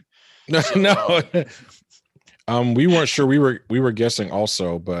 whatever, dude." So, No. We weren't sure. We were guessing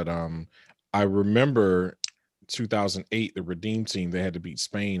also, but I remember 2008, the Redeem team, they had to beat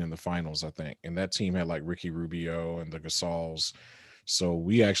Spain in the finals, I think, and that team had like Ricky Rubio and the Gasols. So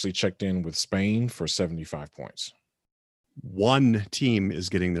we actually checked in with Spain for 75 points. One team is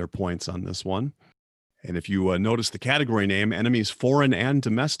getting their points on this one. And if you notice the category name, enemies foreign and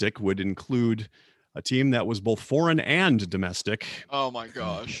domestic would include a team that was both foreign and domestic. oh my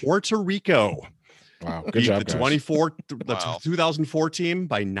gosh. Puerto Rico. Wow, good Beat job, the guys. Wow. 2004 team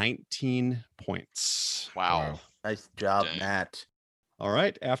by 19 points. Wow. Nice job, Dang. Matt. All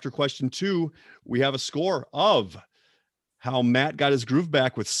right. After question 2, we have a score of how Matt got his groove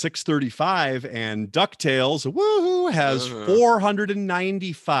back with 635 and DuckTales, woohoo, has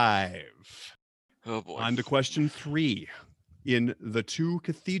 495. Oh boy. On to question 3. In the 2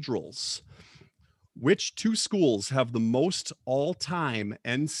 cathedrals, which 2 schools have the most all-time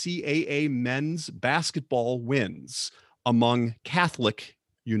NCAA men's basketball wins among Catholic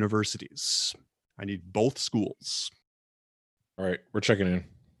universities? I need both schools. All right, we're checking in.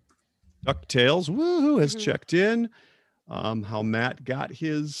 DuckTales, woohoo, has checked in. How Matt got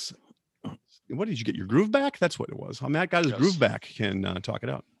his, what did you get, your groove back? That's what it was. How Matt got his groove back. Can talk it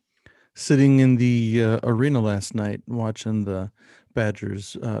out. Sitting in the arena last night watching the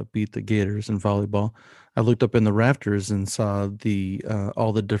Badgers beat the Gators in volleyball, I looked up in the rafters and saw the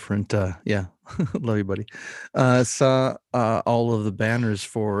all the different love you, buddy. Saw all of the banners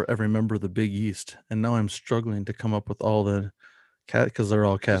for every member of the Big East, and now I'm struggling to come up with all the because they're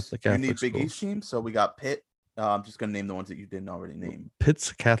all Catholic. You need Catholic Big East schools. teams, so we got Pitt. I'm just gonna name the ones that you didn't already name.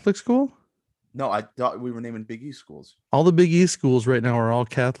 Pitt's a Catholic school? No, I thought we were naming Big East schools. All the Big East schools right now are all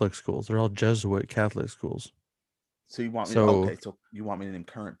Catholic schools. They're all Jesuit Catholic schools. So you want me? So- Okay, so you want me to name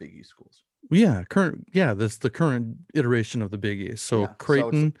current Big East schools? Yeah, that's the current iteration of the Big East. So Yeah, so it's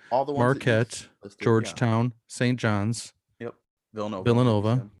Creighton, all the ones that you Marquette, listed, yeah. Georgetown, St. John's, Yep. Villanova.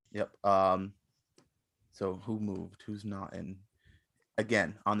 Villanova. Yep. So who moved? Who's not in?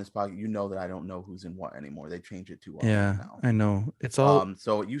 Again, on this podcast, you know that I don't know who's in what anymore. They change it too often Yeah, now. I know. It's all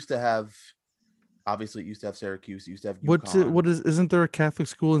So it used to have, obviously, it used to have Syracuse. It used to have UConn. what is isn't there a Catholic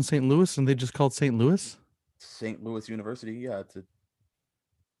school in St. Louis and they just called St. Louis? St. Louis University. Yeah, it's a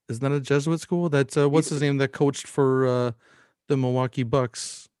Isn't that a Jesuit school? That's what's his name that coached for the Milwaukee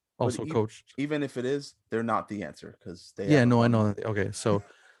Bucks, also coached. Even if it is, they're not the answer because they. Yeah, no, I know that. Okay, so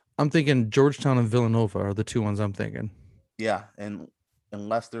I'm thinking Georgetown and Villanova are the 2 ones I'm thinking. Yeah, and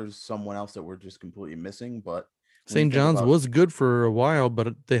unless there's someone else that we're just completely missing, but St. John's was good for a while,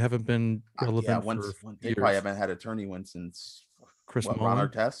 but they haven't been relevant for they years. probably haven't had a tourney win since Chris Ron Mullin?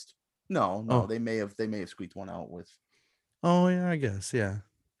 Artest. No, Oh. they may have squeaked one out with. Oh yeah, I guess yeah.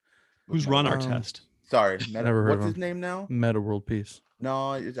 Who's Ron Artest? Sorry, Never heard what's of his name now? Meta World Peace.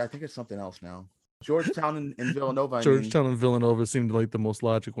 No, I think it's something else now. Georgetown and Villanova. Georgetown and Villanova seemed like the most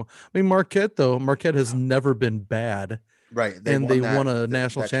logical. I mean, Marquette has never been bad. Right. They won a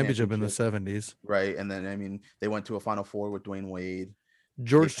national championship in the 70s. Right. And then, they went to a Final Four with Dwayne Wade.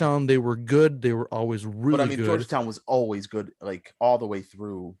 Georgetown, they were good. They were always really good. Georgetown was always good, like all the way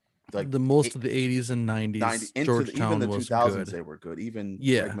through. Like the most of the 80s and 90s, Georgetown even the was 2000s, good. they were good. Even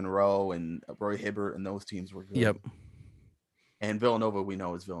Greg Monroe and Roy Hibbert and those teams were good. Yep. And Villanova, we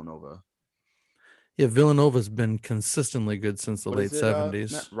know is Villanova. Yeah, Villanova's been consistently good since the late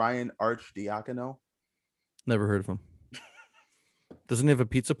 70s. Ryan Archdiacono? Never heard of him. Doesn't he have a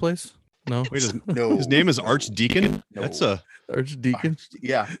pizza place? No. Wait, no. His name is Archdeacon? No. That's a Archdeacon?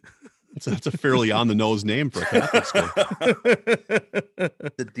 Yeah. That's a fairly on the nose name for a Catholic school.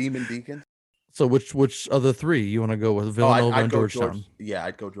 The Demon Deacon. So which other 3 you want to go with? Villanova and Georgetown?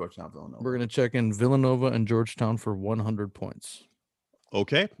 I'd go Georgetown, Villanova. We're going to check in Villanova and Georgetown for 100 points.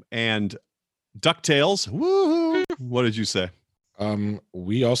 Okay. And DuckTales, woohoo! What did you say?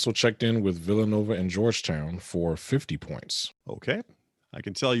 We also checked in with Villanova and Georgetown for 50 points. Okay. I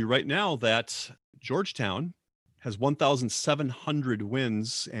can tell you right now that Georgetown has 1,700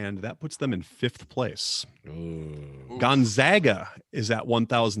 wins, and that puts them in 5th place. Ooh. Gonzaga is at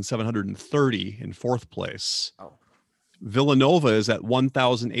 1,730 in 4th place. Oh. Villanova is at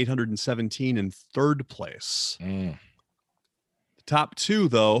 1,817 in 3rd place. Mm. The top 2,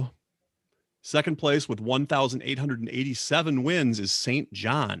 though, 2nd place with 1,887 wins is St.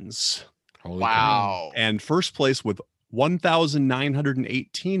 John's. Holy cow. And 1st place with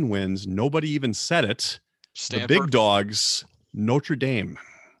 1,918 wins. Nobody even said it. Stanford. The big dogs, Notre Dame.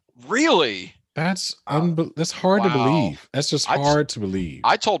 Really? That's that's hard to Wow. believe. That's just hard to believe.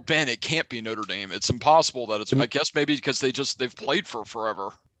 I told Ben it can't be Notre Dame. It's impossible that it's. I guess maybe because they've played for forever.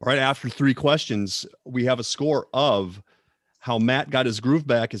 All right, after 3 questions, we have a score of How Matt Got His Groove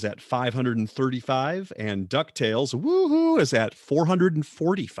Back is at 535, and DuckTales, woohoo, is at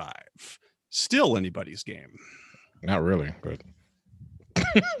 445. Still anybody's game. Not really, but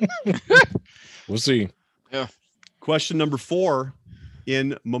we'll see. Yeah. Question number 4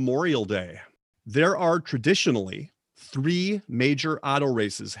 in Memorial Day. There are traditionally 3 major auto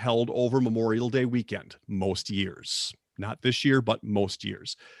races held over Memorial Day weekend, most years. Not this year, but most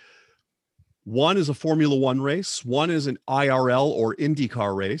years. One is a Formula One race, one is an IRL or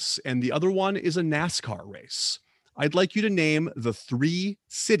IndyCar race, and the other one is a NASCAR race. I'd like you to name the 3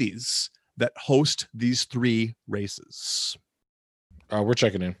 cities that host these 3 races. We're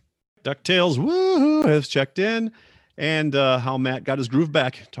checking in. DuckTales, woohoo, has checked in. And How Matt Got His Groove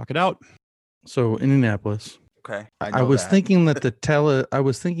Back. Talk it out. So Indianapolis. Okay. I was thinking that I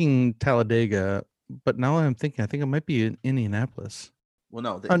was thinking Talladega, but now I'm thinking I think it might be in Indianapolis. Well,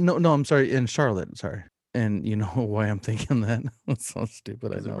 no. No, I'm sorry, in Charlotte. Sorry. And you know why I'm thinking that? That's so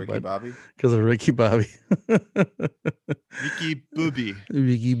stupid. I know, Ricky Bobby? Because of Ricky Bobby. Ricky Booby.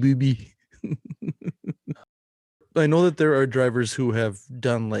 Ricky Booby. I know that there are drivers who have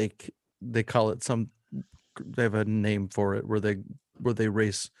done they call it they have a name for it where they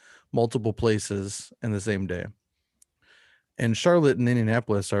race multiple places in the same day. And Charlotte and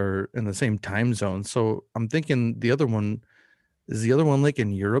Indianapolis are in the same time zone. So I'm thinking the other one like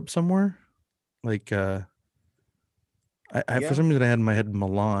in Europe somewhere? Like for some reason I had in my head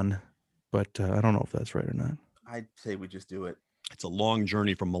Milan, but I don't know if that's right or not. I'd say we just do it. It's a long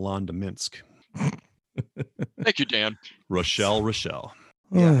journey from Milan to Minsk. Thank you, Dan. Rochelle.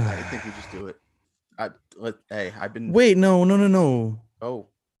 Yeah, I think we just do it. I've been. Wait, no. Oh,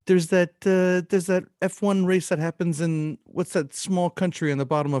 there's that F1 race that happens in what's that small country in the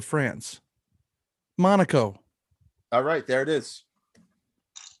bottom of France? Monaco. All right, there it is.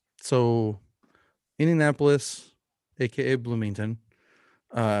 So, Indianapolis, aka Bloomington,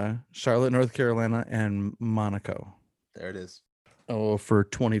 Charlotte, North Carolina, and Monaco. There it is. Oh, for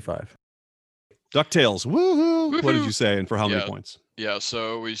 25. DuckTales, woohoo! What did you say, and for how many points? Yeah,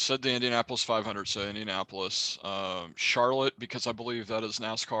 so we said the Indianapolis 500, so Indianapolis. Charlotte, because I believe that is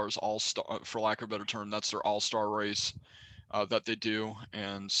NASCAR's all-star, for lack of a better term, that's their all-star race that they do.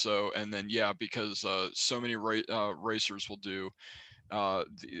 And then, because so many racers will do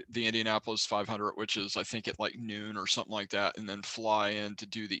the Indianapolis 500, which is, I think, at like noon or something like that, and then fly in to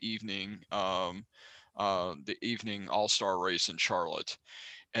do the evening all-star race in Charlotte.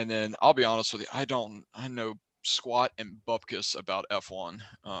 And then I'll be honest with you, I know squat and bupkis about F1,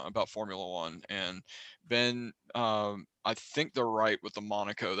 about Formula One. And Ben, I think they're right with the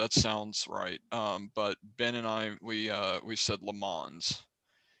Monaco. That sounds right. But Ben and I, we said Le Mans,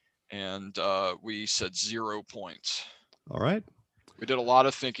 and we said 0 points. All right. We did a lot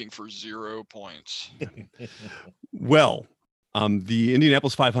of thinking for 0 points. Well, the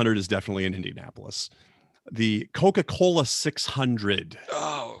Indianapolis 500 is definitely in Indianapolis. The Coca-Cola 600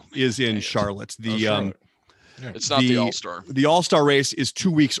 is in Charlotte. It's not the All-Star. The All-Star race is 2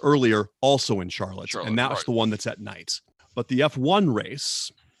 weeks earlier, also in Charlotte, and that's the one that's at night. But the F1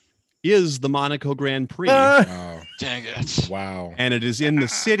 race is the Monaco Grand Prix. Wow. Dang it. Wow. And it is in the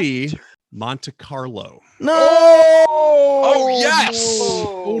city Monte Carlo. No! Oh, yes!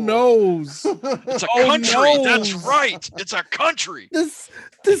 Who knows? It's a country. No. That's right. It's a country. The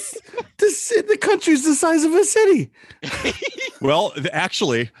country's the size of a city. Well,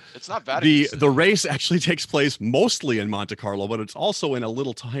 actually, it's not Vatican the race actually takes place mostly in Monte Carlo, but it's also in a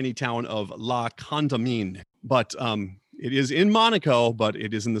little tiny town of La Condamine. But it is in Monaco, but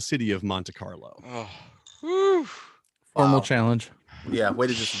it is in the city of Monte Carlo. Oh. Formal challenge. Yeah, way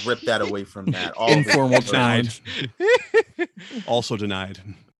to just rip that away from that. Informal challenge. Also denied.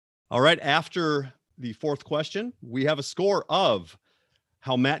 All right, after the 4th question, we have a score of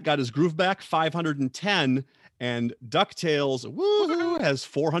How Matt Got His Groove Back, 510, and DuckTales, woohoo, has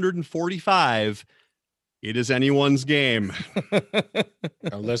 445. It is anyone's game.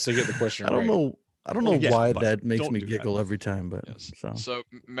 Unless they get the question right. I don't know why that makes me giggle every time, but yes. So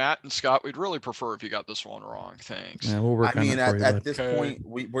Matt and Scott, we'd really prefer if you got this one wrong. Thanks. Yeah, we'll work on it for you, at this point,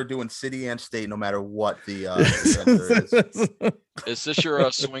 we're doing city and state, no matter what the answer is. Is this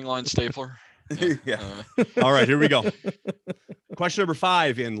your swing line stapler? Yeah. All right, here we go. Question number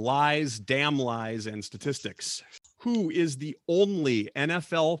 5 in lies, damn lies, and statistics. Who is the only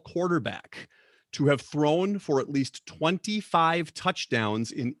NFL quarterback to have thrown for at least 25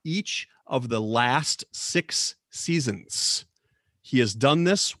 touchdowns in each of the last 6 seasons? He has done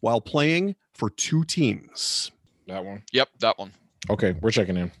this while playing for 2 teams. That one. Yep, that one. Okay, we're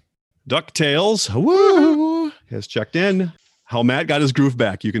checking in. DuckTales, woo, has checked in. How Matt got his groove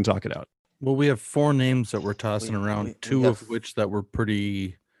back. You can talk it out. Well, we have 4 names that we're tossing around, we 2 have- of which that were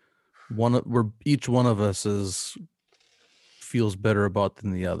pretty. Each one of us feels better about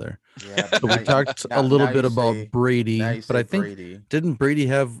than the other. Yeah, So we talked a little bit about Brady, but I think didn't Brady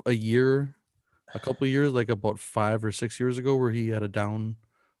have a couple of years, like about 5 or 6 years ago, where he had a down,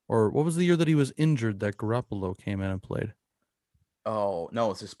 or what was the year that he was injured that Garoppolo came in and played? Oh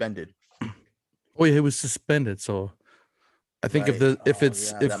no, suspended. Oh yeah, he was suspended. So I think Right. if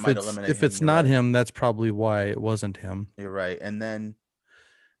it's not him, that's probably why it wasn't him. You're right. And then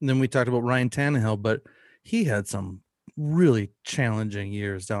we talked about Ryan Tannehill, but he had some really challenging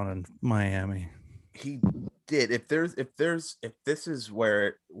years down in Miami. he did. If this is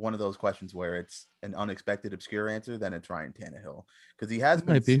where one of those questions where it's an unexpected obscure answer, then it's Ryan Tannehill, because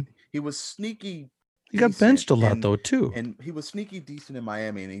he was sneaky. He got benched a lot though too, and he was sneaky decent in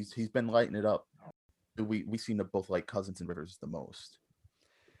Miami, and he's been lighting it up. We seem to both like Cousins and Rivers the most.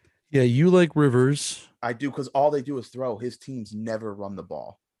 Yeah, you like Rivers. I do, because all they do is throw. His teams never run the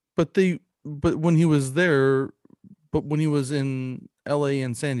ball. But when he was there, when he was in LA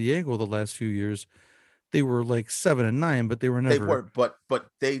and San Diego the last few years, they were like 7-9, but they were never. They were, but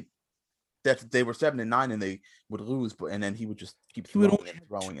they were 7-9 and they would lose, and then he would just keep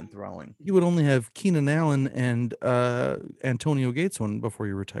throwing. He would only have Keenan Allen and Antonio Gates before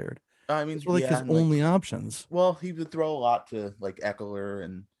he retired. I mean, those were his only options. Well, he would throw a lot to like Eckler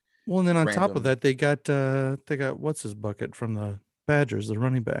and. Well, and then on top of that, they got what's his bucket from the Badgers, the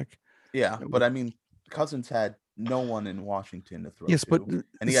running back. Yeah, but I mean, Cousins had no one in Washington to throw. Yes, to. But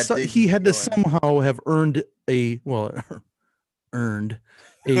and he had to somehow have earned a whatever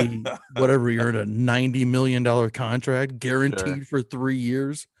he earned, a $90 million contract guaranteed for 3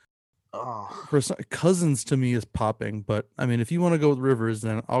 years. Oh. Cousins to me is popping, but I mean, if you want to go with Rivers,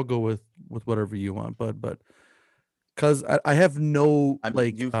 then I'll go with whatever you want. But because I have no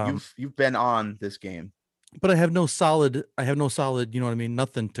you've been on this game, but I have no solid. You know what I mean?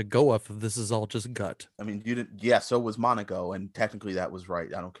 Nothing to go off of. This is all just gut. I mean, you didn't. Yeah, so was Monaco, and technically that was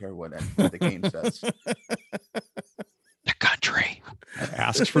right. I don't care what the game says. The country.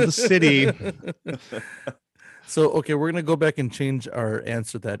 Asked for the city. So, okay, we're going to go back and change our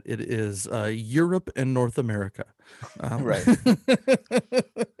answer that it is Europe and North America. Right.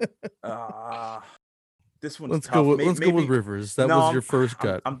 This one's let's tough. go with Rivers. That was your first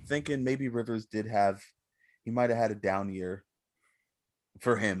gut. I'm thinking maybe Rivers he might have had a down year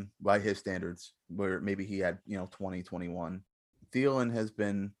for him by his standards, where maybe he had, 2021. Thielen has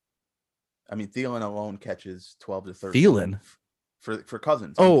been, Thielen alone catches 12 to 13. Thielen? For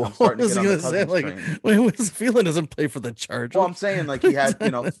Cousins. Oh, I'm starting to get on the Cousins train. Thielen doesn't play for the Chargers. Well, I'm saying like he had,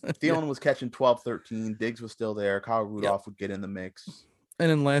 Thielen was catching 12, 13. Diggs was still there. Kyle Rudolph would get in the mix.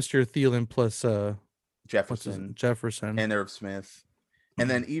 And then last year, Thielen plus Jefferson and Irv Smith. And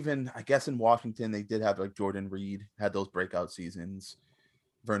then even, I guess in Washington, they did have like Jordan Reed had those breakout seasons.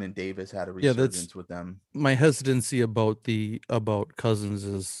 Vernon Davis had a resurgence with them. My hesitancy about Cousins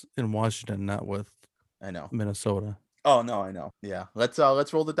is in Washington, not with Minnesota. Oh no, I know. Yeah, let's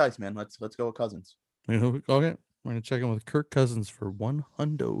roll the dice, man. Let's go with Cousins. Okay, we're gonna check in with Kirk Cousins for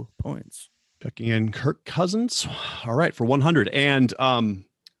 100 points. Checking in Kirk Cousins. All right, for 100. And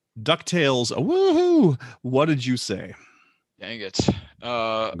DuckTales. Woohoo! What did you say? Dang it.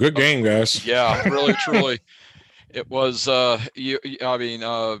 Good game, guys. Yeah, really, truly. It was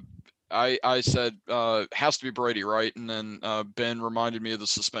I said has to be Brady, right? And then Ben reminded me of the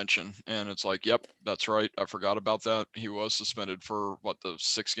suspension, and it's like, yep, that's right. I forgot about that. He was suspended for the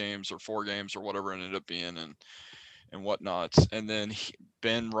 6 games or 4 games or whatever it ended up being, and whatnot. And then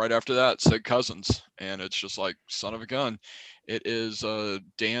Ben right after that said Cousins, and it's just like, son of a gun. It is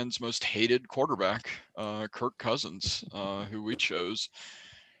Dan's most hated quarterback, Kirk Cousins, who we chose.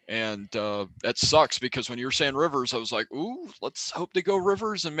 And that sucks, because when you were saying Rivers, I was like, ooh, let's hope they go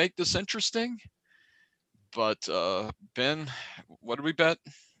Rivers and make this interesting. But Ben, what did we bet?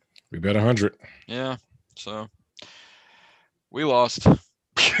 We bet 100. Yeah, so we lost.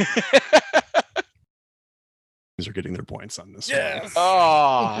 Are getting their points on this. Yes.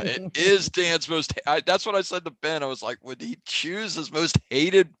 Oh, it is Dan's most. That's what I said to Ben. I was like, would he choose his most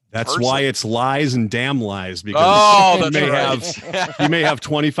hated? That's why it's lies and damn lies, because he may have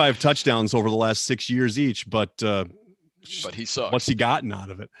 25 touchdowns over the last 6 years each, but he sucks. What's he gotten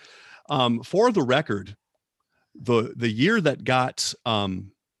out of it? For the record, the year that got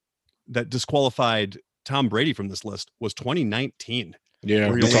that disqualified Tom Brady from this list was 2019. Yeah,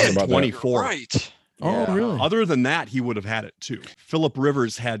 where he talking was about 24. Right. Oh, Yeah. really? Other than that, he would have had it too. Phillip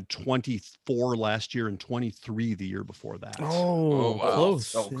Rivers had 24 last year and 23 the year before that. Oh, wow. close.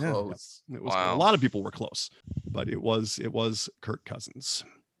 So Yeah. close. It was Wow. a lot of people were close, but it was Kirk Cousins.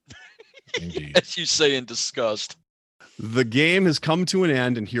 Indeed. As you say in disgust. The game has come to an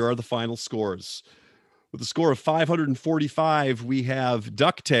end, and here are the final scores. With a score of 545, we have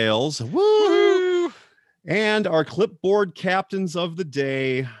DuckTales. Woo! And our clipboard captains of the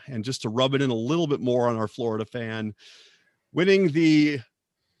day, and just to rub it in a little bit more on our Florida fan, winning the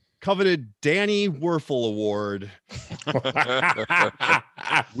coveted Danny Werfel Award,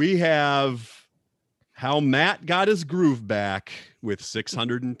 we have How Matt Got His Groove Back with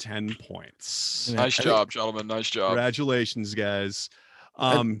 610 points. Yeah. Nice job, gentlemen. Nice job. Congratulations, guys.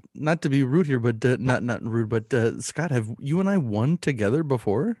 Not to be rude here, but not rude, but Scott, have you and I won together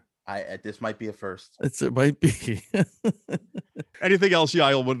before? This might be a first. It might be. Anything else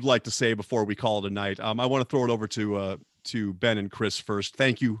Yael would like to say before we call it a night? I want to throw it over to Ben and Chris first.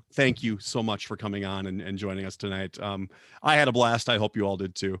 Thank you so much for coming on and joining us tonight. I had a blast. I hope you all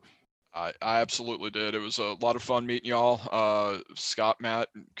did too. I absolutely did. It was a lot of fun meeting y'all. Scott, Matt,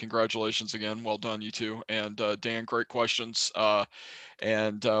 congratulations again. Well done, you two. And Dan, great questions.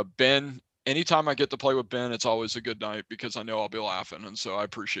 And Ben, anytime I get to play with Ben, it's always a good night because I know I'll be laughing. And so I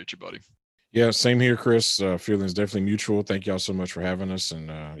appreciate you, buddy. Yeah, same here, Chris. Feelings definitely mutual. Thank y'all so much for having us. And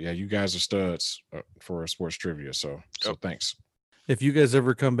yeah, you guys are studs for sports trivia. So thanks. If you guys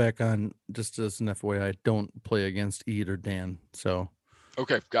ever come back on, just as an FYI, I don't play against Eid or Dan. So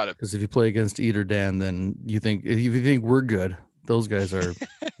Okay, got it. because if you play against Eid or Dan, then if you think we're good, those guys are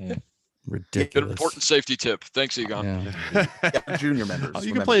Good ridiculous. important safety tip. Thanks, Egon. Yeah. Yeah, junior members.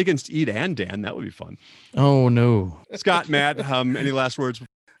 You can play against Eid and Dan. That would be fun. Oh no. Scott, Matt, any last words?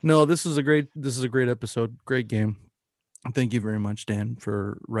 No, this is a great episode. Great game. Thank you very much, Dan,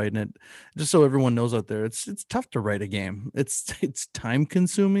 for writing it. Just so everyone knows out there, it's tough to write a game. It's time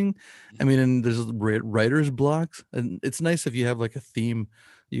consuming. I mean, and there's writer's blocks, and it's nice if you have like a theme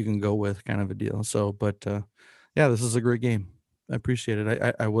you can go with, kind of a deal. So, but yeah, this is a great game. I appreciate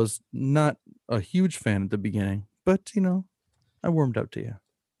it. I was not a huge fan at the beginning, but I warmed up to you.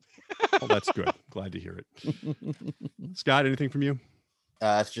 Well, that's good. Glad to hear it. Scott, anything from you?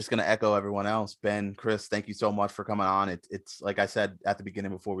 It's just going to echo everyone else. Ben, Chris, thank you so much for coming on. It's like I said at the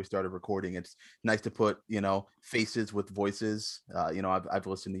beginning before we started recording, it's nice to put, faces with voices. I've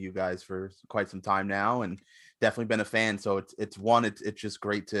listened to you guys for quite some time now and definitely been a fan. So it's just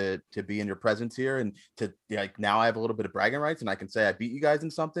great to be in your presence here and to now I have a little bit of bragging rights and I can say I beat you guys in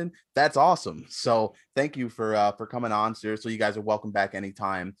something. That's awesome. So thank you for coming on. Seriously, you guys are welcome back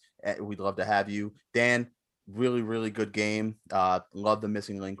anytime. We'd love to have you. Dan, really, really good game. Love the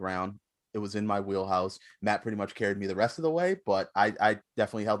missing link round. It was in my wheelhouse. Matt pretty much carried me the rest of the way, but I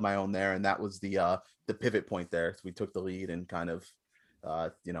definitely held my own there, and that was the pivot point there. So we took the lead and kind of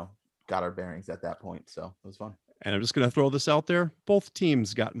got our bearings at that point. So it was fun. And I'm just going to throw this out there. Both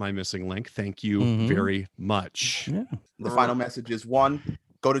teams got my missing link. Thank you very much. Yeah. The final message is one,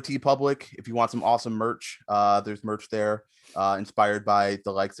 go to TeePublic if you want some awesome merch. There's merch there inspired by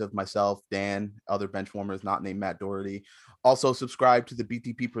the likes of myself, Dan, other benchwarmers not named Matt Doherty. Also subscribe to the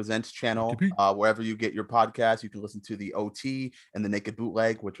BTP Presents channel. Wherever you get your podcast, you can listen to the OT and the Naked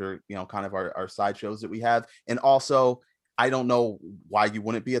Bootleg, which are, kind of our side shows that we have. And also, I don't know why you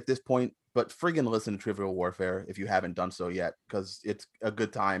wouldn't be at this point, but friggin' listen to Trivial Warfare if you haven't done so yet, because it's a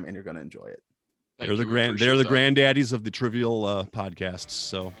good time and you're going to enjoy it. They're the granddaddies of the Trivial podcasts.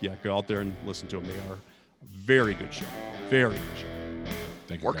 So yeah, go out there and listen to them. They are a very good show. Very good show.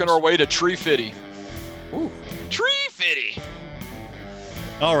 Thank you, Working guys. our way to Tree Fitty. Ooh. Tree Fitty.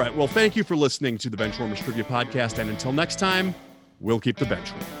 All right. Well, thank you for listening to the Benchwarmers Trivia Podcast. And until next time, we'll keep the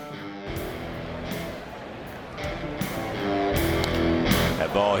bench warm.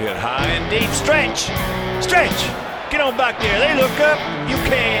 That ball hit high and deep. Stretch! Get on back there. They look up. You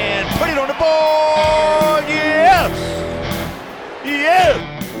can put it on the board. Yes!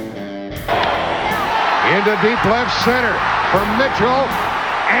 Into deep left center for Mitchell.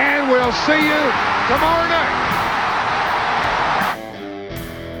 And we'll see you tomorrow night.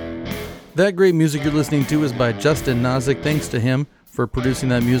 That great music you're listening to is by Justin Nozick. Thanks to him for producing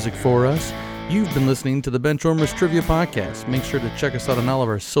that music for us. You've been listening to the Benchwarmers Trivia Podcast. Make sure to check us out on all of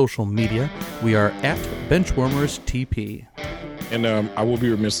our social media. We are at Benchwarmers TP. And I will be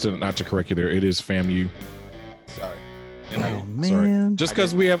remiss not to correct you there. It is FAMU. Sorry. Oh, man. Sorry. Just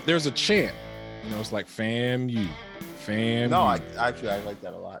because there's a chant. It's like FAMU. No, I like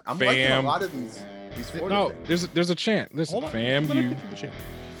that a lot. I'm liking a lot of these No, there's a chant. Listen, FAMU.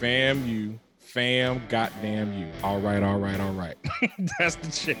 FAMU. Fam, goddamn you. All right. That's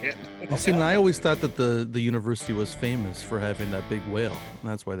the chant. Well, see, and I always thought that the university was famous for having that big whale. And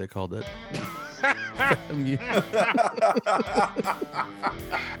that's why they called it.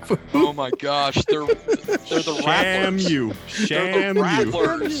 Oh my gosh, they're the Sham rattlers. you. They're Sham the you.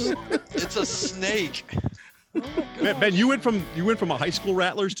 rattlers. It's a snake. Ben, you went from a high school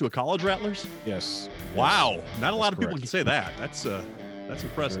Rattlers to a college Rattlers? Yes. Wow. Not a lot of people correct. can say that. That's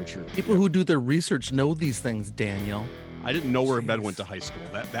impressive. Very true. People who do their research know these things, Daniel. I didn't know where Ben went to high school.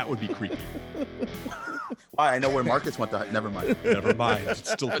 That would be creepy. Why? I know where Marcus went to. Never mind. Never mind. It's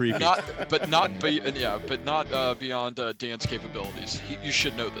still creepy. But not beyond Dan's capabilities. You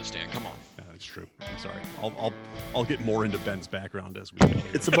should know this, Dan. Come on. Yeah, that's true. I'm sorry. I'll get more into Ben's background as we go.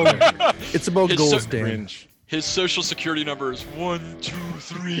 It's about His goals, so- Dan. His social security number is 1, 2,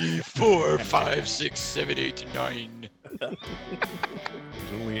 3, 4, 5, 6, 7, 8, 9. There's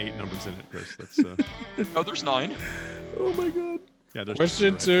only 8 numbers in it, Chris. That's Oh, there's 9. Oh my God. yeah. There's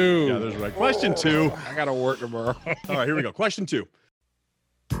Question right. 2. Yeah, there's right. Question 2. I got to work tomorrow. All right, here we go. Question 2.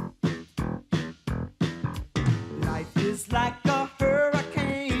 Life is like a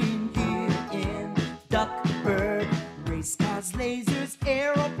hurricane here in Duckburg. Race cars, lasers,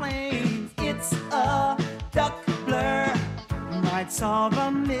 aeroplanes. It's a duck blur. Might solve a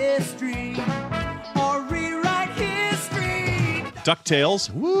mystery or rewrite history. DuckTales.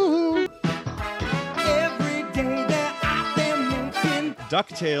 Woo! Every day they're out there making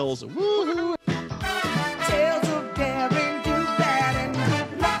DuckTales. Woo! tales of daring, do bad, and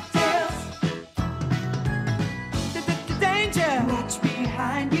good luck tales. Danger! Watch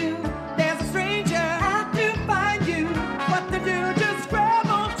behind you. There's a stranger out to find you. What to do? Just grab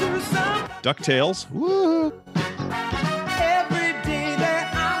onto some. DuckTales. Woo! Every day they're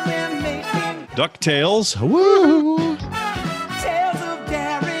out there making DuckTales. Woo! tales of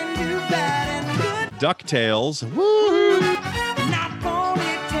daring, do bad, and good. DuckTales. Woo! Not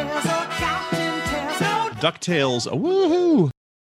ponytails or counting tales. No DuckTales. Woohoo!